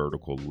more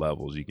vertical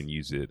levels. You can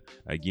use it,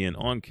 again,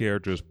 on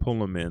characters, pull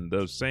them in.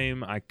 Those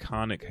same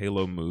iconic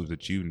Halo moves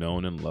that you've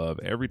known and love.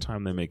 Every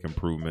time they make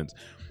improvements,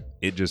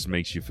 it just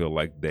makes you feel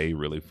like they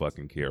really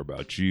fucking care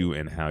about you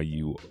and how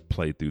you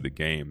play through the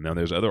game. Now,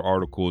 there's other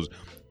articles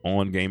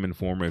on Game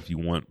Informer if you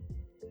want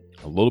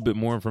a little bit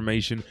more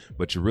information,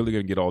 but you're really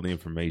going to get all the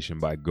information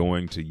by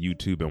going to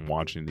YouTube and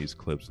watching these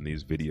clips and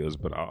these videos.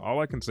 But all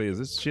I can say is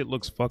this shit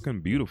looks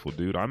fucking beautiful,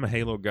 dude. I'm a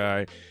Halo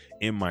guy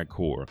in my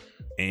core,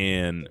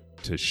 and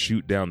to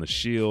shoot down the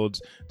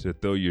shields, to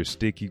throw your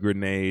sticky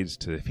grenades,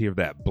 to hear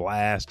that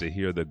blast, to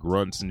hear the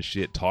grunts and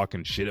shit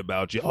talking shit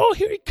about you. Oh,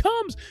 here he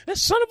comes, that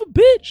son of a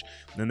bitch.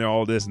 And then they're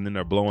all this, and then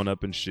they're blowing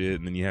up and shit,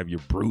 and then you have your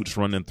brutes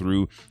running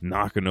through,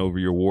 knocking over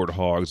your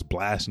warthogs,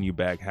 blasting you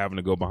back, having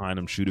to go behind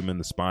them, shoot them in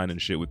the spine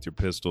and shit with your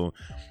pistol,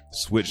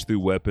 switch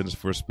through weapons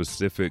for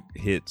specific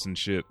hits and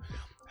shit.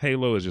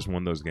 Halo is just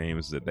one of those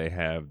games that they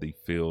have the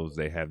feels,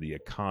 they have the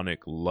iconic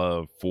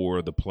love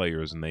for the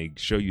players, and they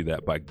show you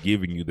that by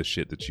giving you the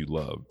shit that you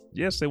love.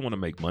 Yes, they want to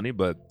make money,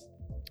 but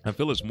I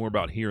feel it's more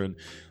about hearing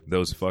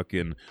those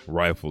fucking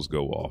rifles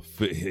go off,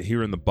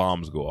 hearing the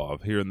bombs go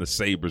off, hearing the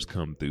sabers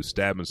come through,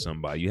 stabbing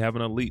somebody. You have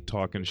an elite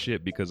talking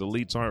shit, because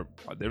elites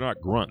they're not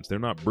grunts, they're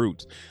not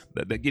brutes,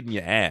 they're getting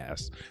your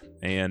ass.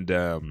 And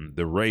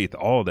the Wraith,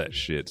 all that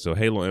shit. So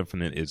Halo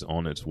Infinite is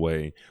on its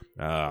way.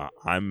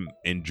 I'm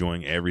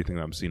enjoying everything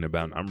I'm seeing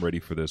about it. I'm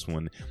ready for this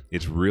one.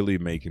 It's really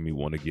making me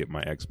want to get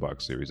my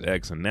Xbox Series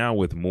X. And now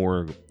with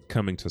more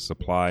coming to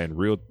supply and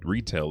real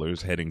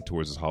retailers heading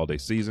towards this holiday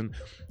season,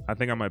 I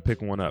think I might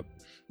pick one up.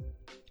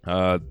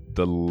 One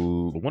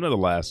of the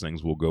last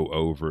things we'll go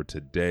over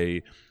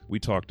today, we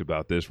talked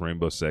about this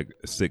Rainbow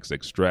Six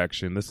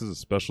Extraction. This is a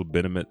special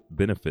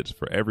benefits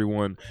for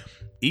everyone.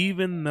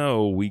 Even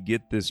though we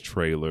get this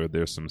trailer,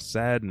 there's some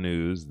sad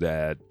news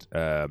that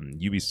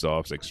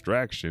Ubisoft's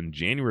Extraction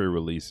January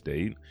release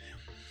date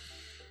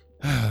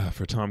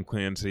for Tom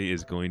Clancy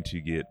is going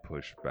to get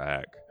pushed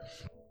back.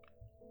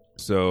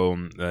 So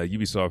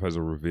Ubisoft has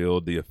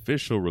revealed the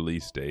official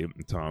release date,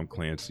 Tom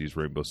Clancy's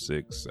Rainbow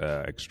Six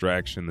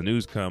Extraction. The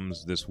news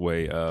comes this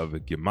way of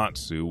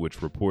Gematsu,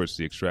 which reports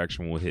the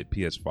Extraction will hit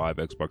PS5,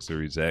 Xbox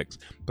Series X,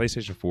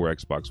 PlayStation 4,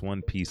 Xbox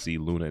One, PC,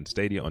 Luna, and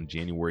Stadia on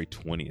January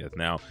 20th.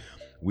 Now,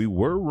 we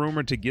were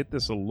rumored to get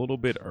this a little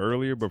bit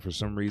earlier, but for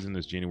some reason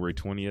it's January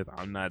 20th.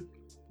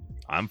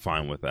 I'm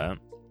fine with that.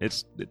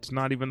 It's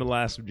not even the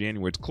last of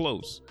January. It's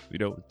close. You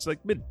know, it's like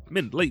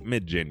late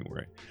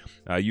mid-January.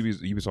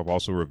 Ubisoft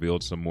also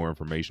revealed some more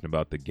information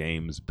about the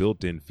game's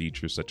built-in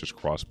features such as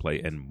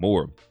crossplay and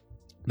more.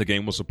 The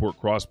game will support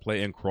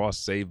cross-play and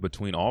cross-save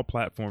between all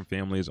platform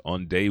families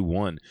on day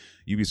one.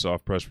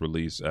 Ubisoft press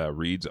release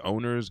reads,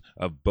 owners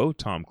of both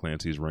Tom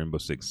Clancy's Rainbow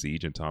Six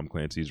Siege and Tom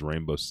Clancy's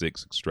Rainbow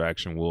Six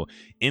Extraction will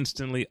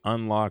instantly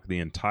unlock the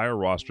entire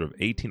roster of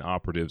 18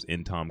 operatives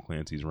in Tom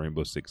Clancy's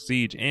Rainbow Six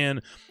Siege,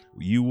 and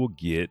you will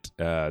get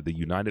the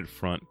United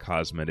Front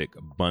cosmetic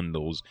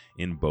bundles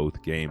in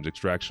both games.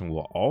 Extraction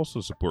will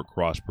also support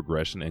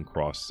cross-progression and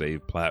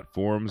cross-save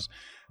platforms.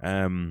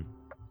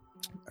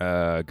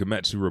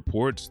 Gematsu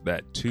reports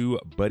that 2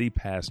 Buddy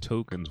Pass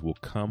tokens will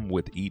come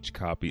with each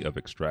copy of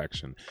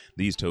Extraction.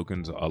 These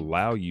tokens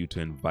allow you to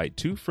invite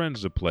 2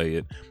 friends to play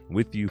it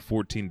with you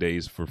 14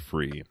 days for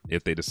free.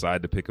 If they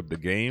decide to pick up the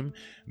game,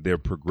 their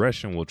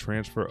progression will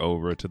transfer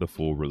over to the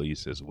full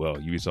release as well.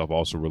 Ubisoft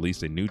also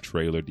released a new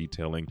trailer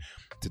detailing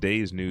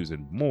today's news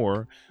and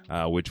more,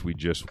 which we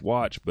just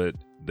watched, but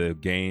the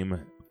game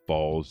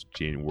falls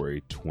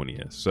January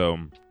 20th. So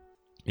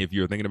if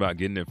you're thinking about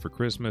getting it for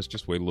Christmas,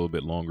 just wait a little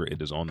bit longer.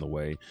 It is on the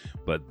way.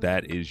 But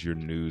that is your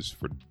news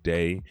for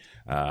today.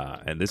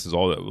 And this is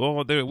all that.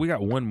 Well, we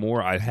got one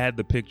more. I had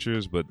the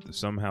pictures, but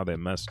somehow they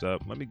messed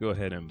up. Let me go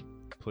ahead and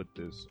put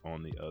this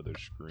on the other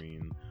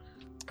screen,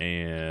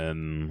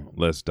 and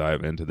let's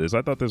dive into this.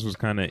 I thought this was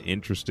kind of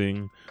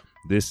interesting.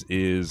 This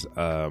is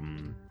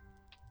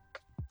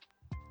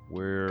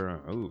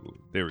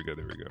there we go.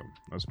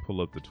 Let's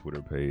pull up the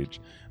Twitter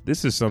page.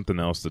 This is something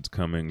else that's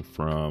coming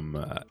from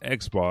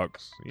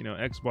Xbox. You know,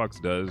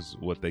 Xbox does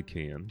what they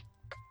can,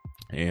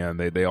 and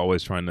they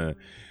always trying to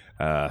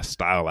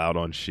style out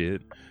on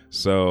shit.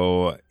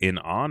 So in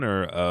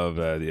honor of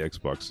the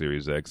Xbox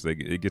Series X,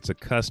 it gets a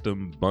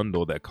custom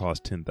bundle that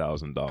costs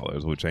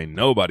 $10,000, which ain't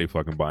nobody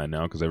fucking buying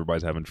now because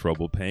everybody's having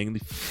trouble paying the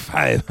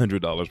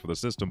 $500 for the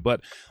system.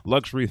 But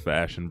luxury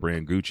fashion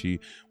brand Gucci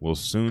will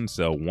soon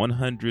sell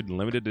 100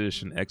 limited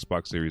edition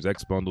Xbox Series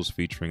X bundles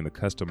featuring the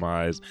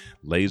customized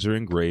laser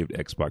engraved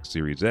Xbox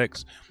Series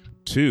X,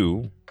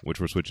 2, which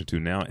we're switching to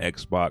now,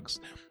 Xbox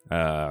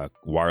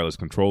wireless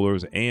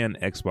controllers, and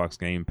Xbox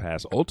Game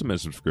Pass Ultimate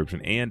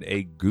subscription, and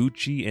a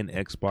Gucci and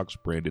Xbox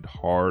branded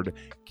hard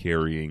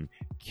carrying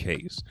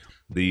case.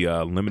 The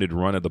limited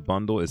run of the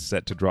bundle is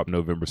set to drop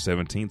November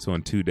 17th, so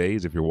in 2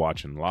 days if you're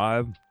watching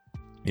live.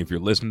 If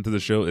you're listening to the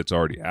show, it's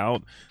already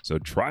out, so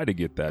try to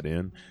get that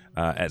in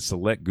at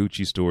select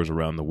Gucci stores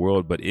around the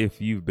world. But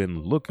if you've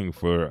been looking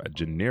for a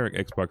generic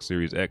Xbox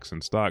Series X in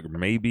stock,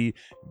 maybe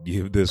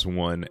give this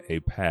one a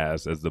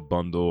pass, as the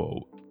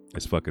bundle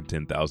is fucking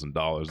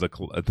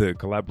 $10,000. The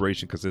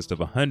collaboration consists of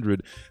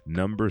 100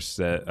 numbered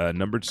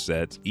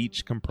sets,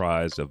 each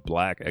comprised of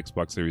black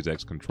Xbox Series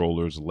X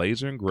controllers,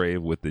 laser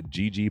engraved with the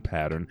GG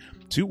pattern,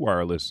 2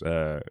 wireless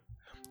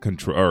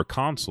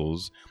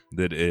consoles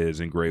that is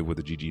engraved with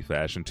a GG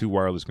fashion. 2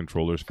 wireless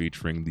controllers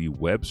featuring the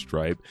web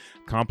stripe,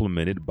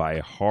 complemented by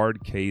a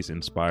hard case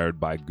inspired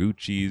by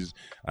Gucci's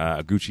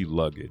Gucci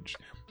luggage.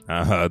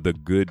 The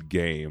good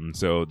game.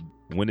 So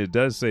when it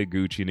does say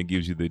Gucci and it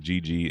gives you the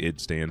GG, it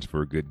stands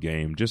for good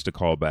game. Just to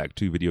call back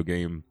to video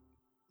game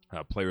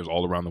players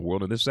all around the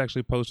world, and this is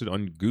actually posted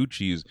on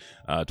Gucci's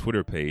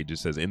Twitter page. It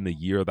says, in the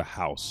year of the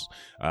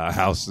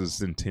House's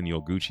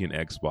centennial, Gucci and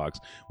Xbox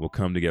will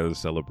come together to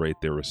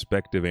celebrate their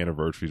respective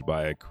anniversaries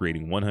by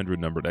creating 100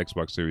 numbered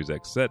Xbox Series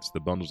X sets. The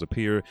bundles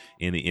appear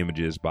in the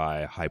images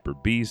by Hyper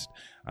Beast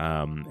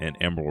and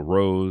Emerald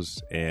Rose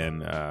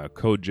and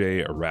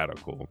Kojay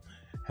Radical.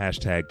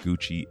 Hashtag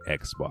Gucci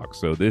Xbox.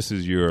 So this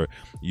is your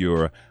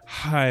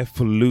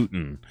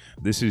highfalutin.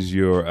 This is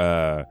your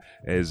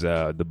as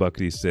the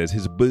Buckety says,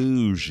 his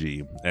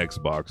bougie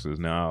Xboxes.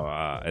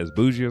 Now, as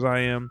bougie as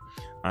I am,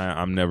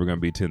 I'm never going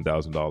to be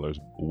 $10,000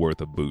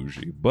 worth of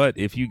bougie. But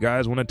if you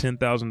guys want a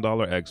 $10,000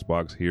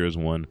 Xbox, here's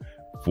one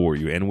for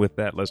you. And with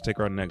that, let's take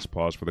our next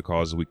pause for the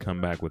cause as we come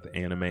back with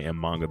anime and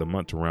manga of the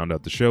month to round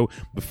out the show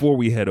before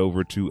we head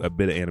over to a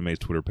bit of Anime's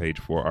Twitter page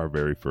for our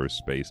very first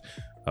space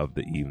of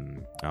the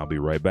evening. I'll be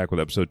right back with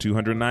episode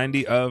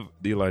 290 of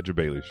The Elijah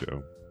Bailey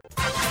Show.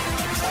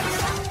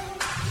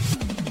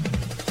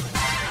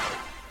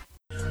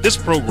 This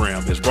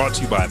program is brought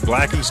to you by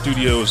Blacken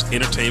Studios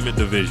Entertainment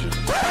Division.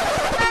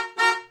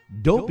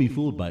 Don't be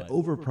fooled by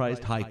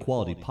overpriced,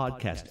 high-quality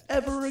podcast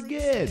ever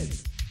again.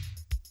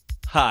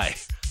 Hi,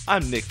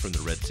 I'm Nick from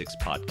the Red 6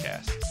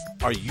 Podcast.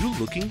 Are you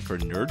looking for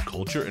nerd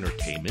culture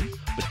entertainment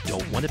but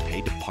don't want to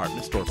pay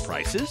department store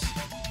prices?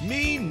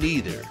 Me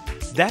neither.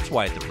 That's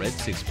why at the Red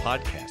 6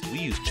 Podcast, we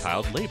use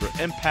child labor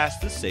and pass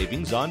the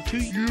savings on to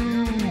you.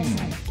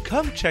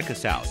 Come check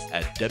us out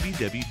at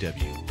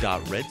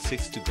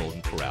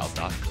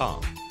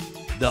www.red6togoldencorral.com,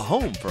 the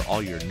home for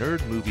all your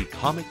nerd, movie,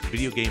 comic,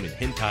 video game, and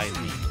hentai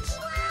needs.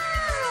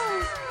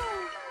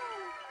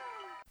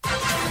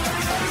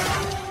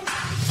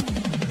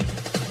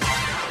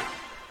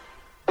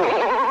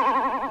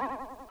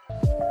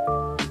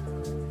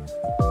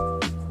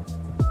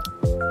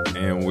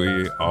 And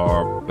we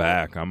are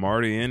back. I'm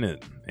already in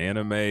it.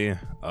 Anime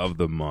of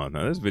the month.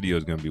 Now, this video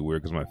is going to be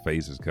weird because my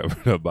face is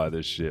covered up by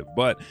this shit.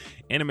 But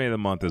anime of the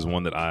month is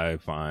one that I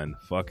find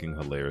fucking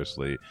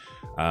hilariously.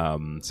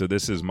 So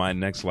this is My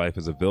Next Life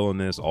as a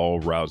Villainess. All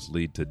routes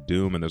lead to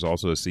Doom. And there's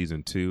also a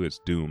season 2. It's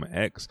Doom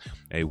X.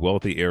 A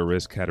wealthy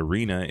heiress,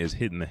 Katarina, is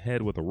hit in the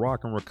head with a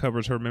rock and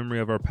recovers her memory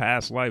of her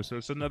past life. So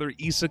it's another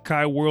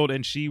isekai world.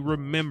 And she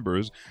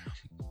remembers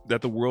that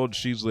the world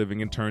she's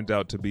living in turns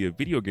out to be a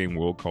video game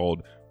world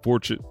called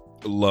Fortune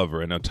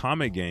Lover, an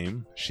otome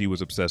game she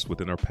was obsessed with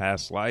in her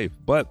past life,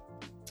 but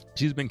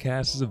she's been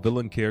cast as a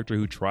villain character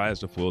who tries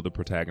to foil the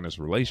protagonist's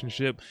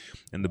relationship,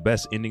 and the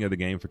best ending of the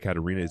game for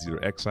Katarina is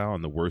either exile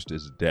and the worst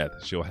is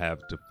death. She'll have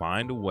to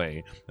find a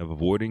way of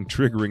avoiding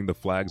triggering the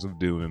flags of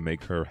doom and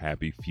make her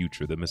happy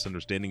future. The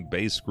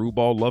misunderstanding-based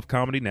screwball love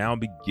comedy now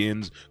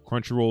begins.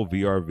 Crunchyroll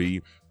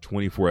VRV,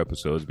 24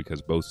 episodes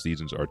because both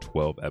seasons are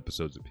 12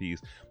 episodes apiece.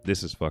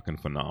 This is fucking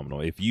phenomenal.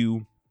 If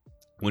you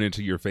went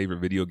into your favorite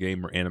video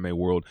game or anime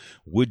world,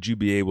 would you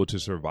be able to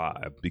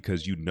survive?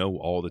 Because you know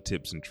all the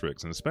tips and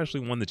tricks, and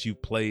especially one that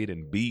you've played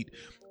and beat,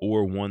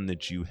 or one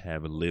that you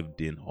have lived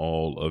in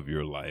all of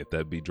your life.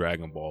 That'd be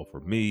Dragon Ball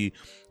for me,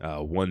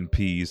 One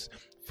Piece,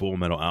 Full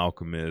Metal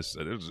Alchemist.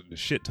 There's a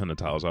shit ton of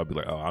titles. I'll be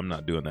like, oh, I'm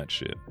not doing that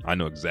shit. I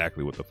know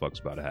exactly what the fuck's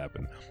about to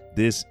happen.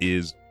 This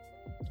is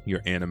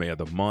your anime of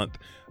the month.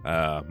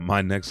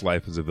 My Next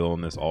Life as a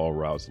Villainess. All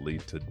routes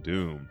lead to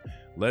Doom.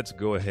 Let's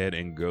go ahead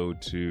and go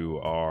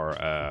to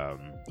our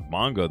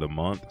manga of the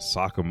month,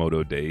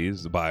 Sakamoto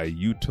Days by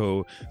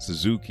Yuto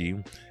Suzuki.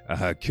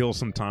 Kill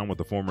some time with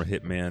the former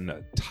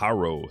hitman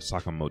Taro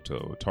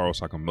Sakamoto. Taro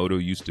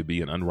Sakamoto used to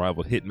be an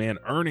unrivaled hitman,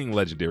 earning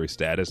legendary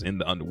status in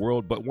the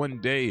underworld, but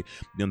one day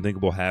the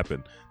unthinkable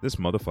happened. This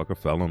motherfucker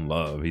fell in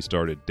love. He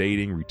started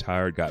dating,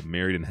 retired, got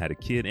married, and had a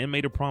kid, and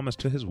made a promise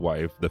to his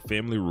wife, the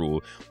family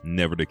rule,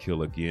 never to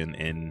kill again,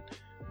 and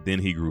then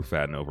he grew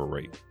fat and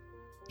overweight.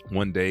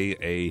 One day,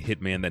 a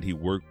hitman that he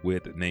worked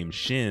with named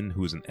Shin,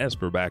 who's an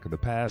Esper back in the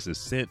past, is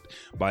sent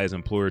by his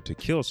employer to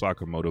kill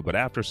Sakamoto, but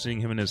after seeing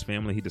him and his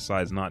family, he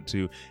decides not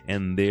to,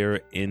 and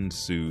there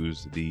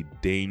ensues the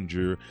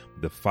danger,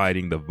 the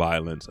fighting, the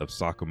violence of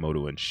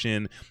Sakamoto and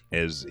Shin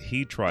as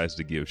he tries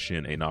to give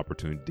Shin an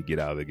opportunity to get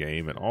out of the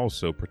game and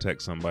also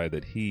protect somebody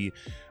that he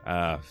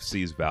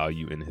sees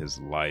value in his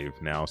life.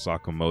 Now,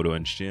 Sakamoto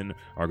and Shin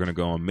are going to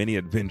go on many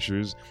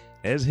adventures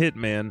as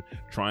hitman,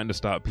 trying to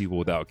stop people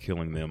without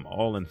killing them,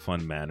 all in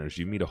fun manners.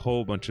 You meet a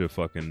whole bunch of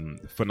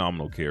fucking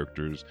phenomenal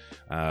characters.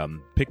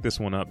 Pick this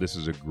one up. This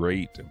is a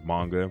great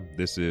manga.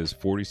 This is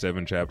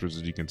 47 chapters,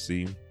 as you can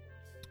see.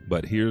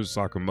 But here's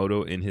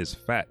Sakamoto in his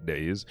fat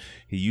days.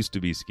 He used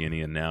to be skinny,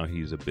 and now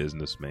he's a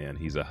businessman.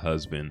 He's a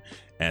husband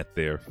at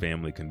their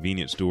family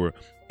convenience store.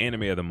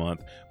 Anime of the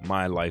month,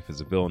 My Life as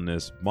a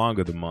Villainess.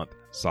 Manga of the month,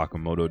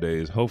 Sakamoto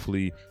Days.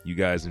 Hopefully you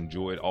guys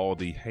enjoyed all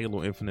the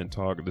Halo Infinite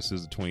talk. This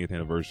is the 20th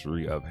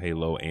anniversary of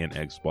Halo and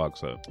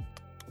Xbox.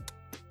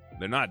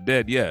 They're not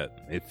dead yet.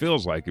 It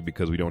feels like it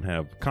because we don't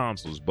have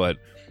consoles, but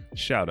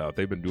shout out.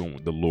 They've been doing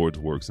the Lord's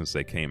work since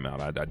they came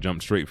out. I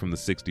jumped straight from the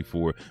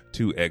 64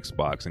 to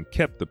Xbox and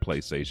kept the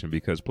PlayStation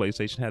because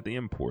PlayStation had the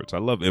imports. I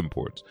love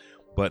imports.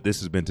 But this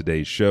has been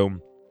today's show.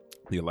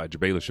 The Elijah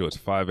Bailey Show is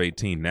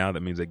 5:18 now.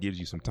 That means that gives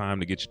you some time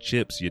to get your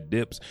chips, your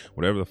dips,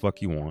 whatever the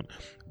fuck you want.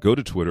 Go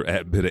to Twitter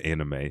at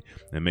BitOfAnime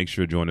and make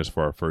sure to join us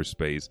for our first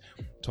space,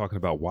 talking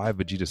about why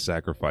Vegeta's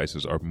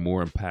sacrifices are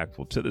more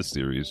impactful to the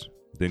series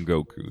than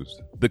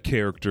Goku's, the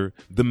character,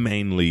 the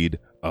main lead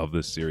of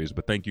the series.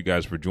 But thank you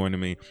guys for joining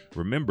me.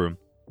 Remember,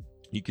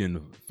 you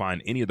can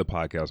find any of the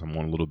podcasts I'm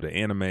on, A Little Bit of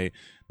Anime,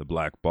 The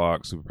Black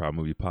Box, Super Proud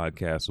Movie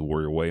Podcast, The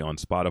Warrior Way on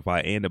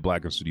Spotify, and at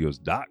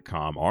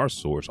BlackenStudios.com, our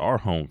source, our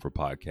home for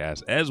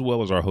podcasts, as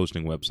well as our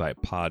hosting website,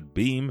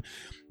 Podbeam.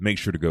 Make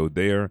sure to go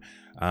there.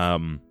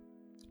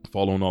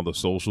 Follow on all the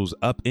socials.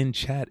 Up in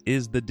chat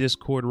is the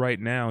Discord right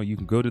now. You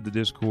can go to the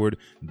Discord,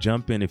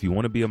 jump in. If you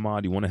want to be a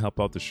mod, you want to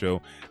help out the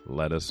show,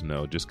 let us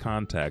know. Just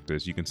contact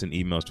us. You can send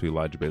emails to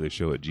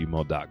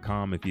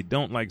ElijahBaileyShow@gmail.com. If you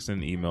don't like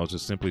sending emails,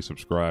 just simply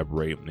subscribe,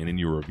 rate, and in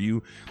your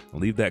review,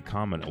 leave that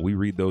comment. We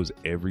read those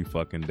every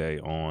fucking day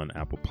on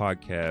Apple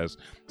Podcasts,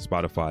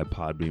 Spotify,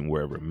 Podbean,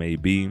 wherever it may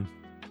be.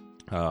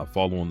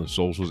 Follow on the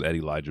socials at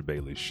Elijah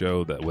Bailey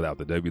Show. That without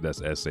the W, that's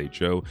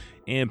SHO.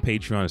 And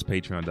Patreon is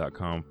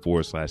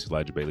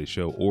patreon.com/Elijah Bailey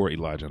Show or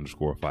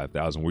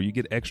Elijah_5000, where you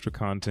get extra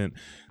content.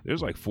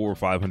 There's like 400 or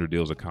 500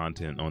 deals of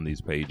content on these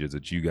pages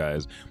that you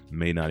guys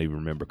may not even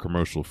remember.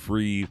 Commercial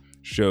free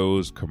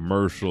shows,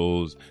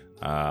 commercials,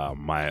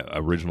 my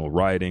original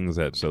writings,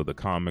 so the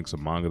comics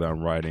and manga that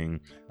I'm writing,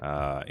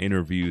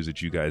 interviews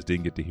that you guys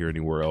didn't get to hear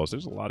anywhere else.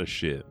 There's a lot of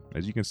shit.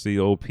 As you can see,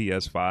 old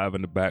PS5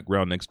 in the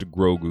background next to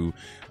Grogu.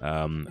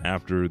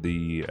 After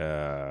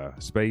the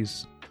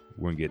space,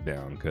 we're gonna get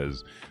down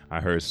because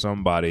I heard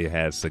somebody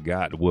had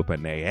Sagat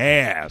whooping their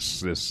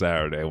ass this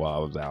Saturday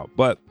while I was out.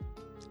 But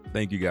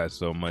thank you guys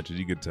so much. As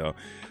you can tell,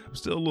 I'm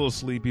still a little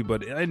sleepy,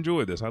 but I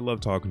enjoy this. I love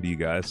talking to you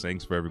guys.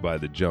 Thanks for everybody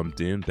that jumped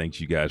in. Thanks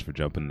you guys for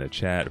jumping in the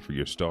chat, for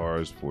your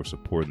stars, for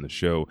supporting the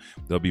show.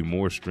 There'll be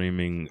more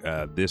streaming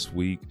this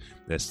week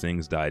as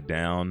things die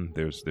down.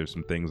 There's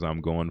some things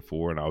I'm going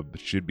for, and I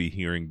should be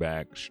hearing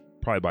back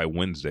probably by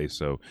Wednesday.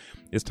 So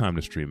it's time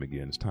to stream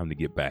again. It's time to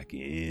get back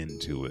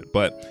into it.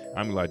 But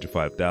I'm Elijah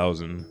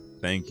 5000.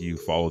 Thank you.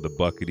 Follow the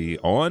Buckety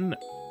on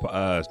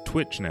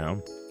Twitch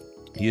now.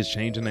 He has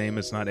changed the name.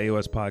 It's not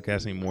AOS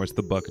Podcast anymore. It's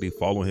the Buckety.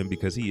 Follow him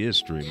because he is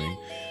streaming.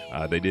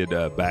 They did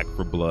Back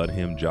for Blood,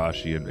 him,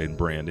 Joshy, and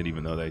Brandon,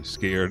 even though they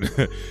scared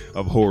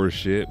of horror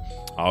shit.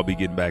 I'll be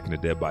getting back into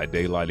Dead by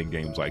Daylight and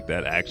games like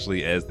that.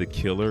 Actually, as the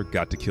killer,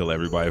 got to kill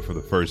everybody for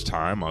the first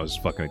time. I was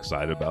fucking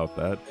excited about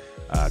that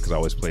because I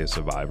always play a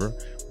survivor.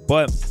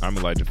 But I'm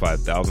Elijah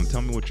 5000.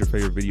 Tell me what your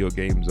favorite video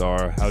games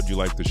are. How'd you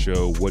like the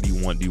show? What do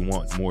you want? Do you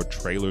want more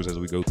trailers as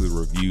we go through the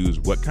reviews?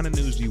 What kind of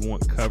news do you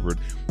want covered?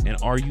 And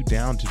are you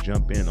down to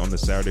jump in on the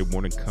Saturday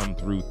morning come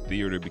through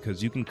theater?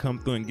 Because you can come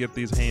through and get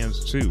these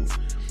hands too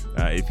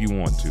if you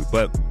want to.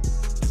 But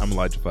I'm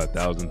Elijah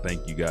 5000.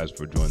 Thank you guys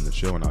for joining the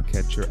show, and I'll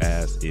catch your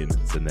ass in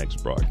the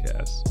next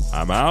broadcast.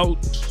 I'm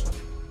out.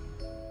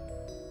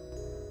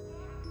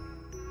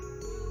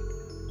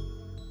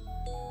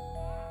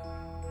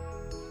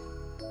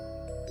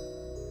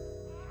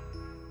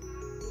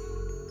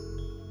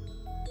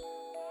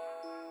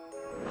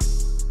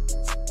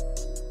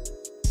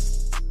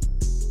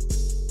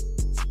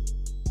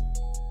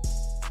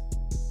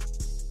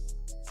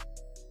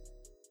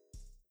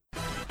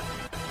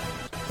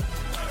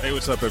 Hey,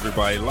 what's up,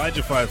 everybody?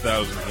 Elijah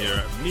 5000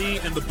 here. Me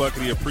and the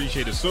Buckety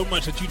appreciate it so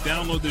much that you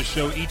download this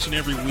show each and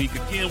every week.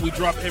 Again, we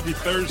drop every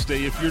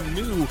Thursday. If you're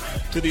new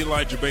to the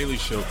Elijah Bailey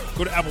Show,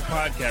 go to Apple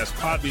Podcasts,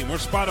 Podbean, or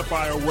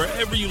Spotify, or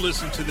wherever you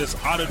listen to this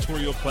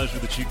auditorial pleasure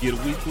that you get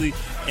weekly,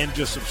 and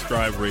just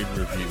subscribe, rate, and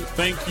review.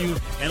 Thank you,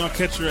 and I'll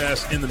catch your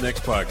ass in the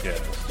next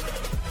podcast.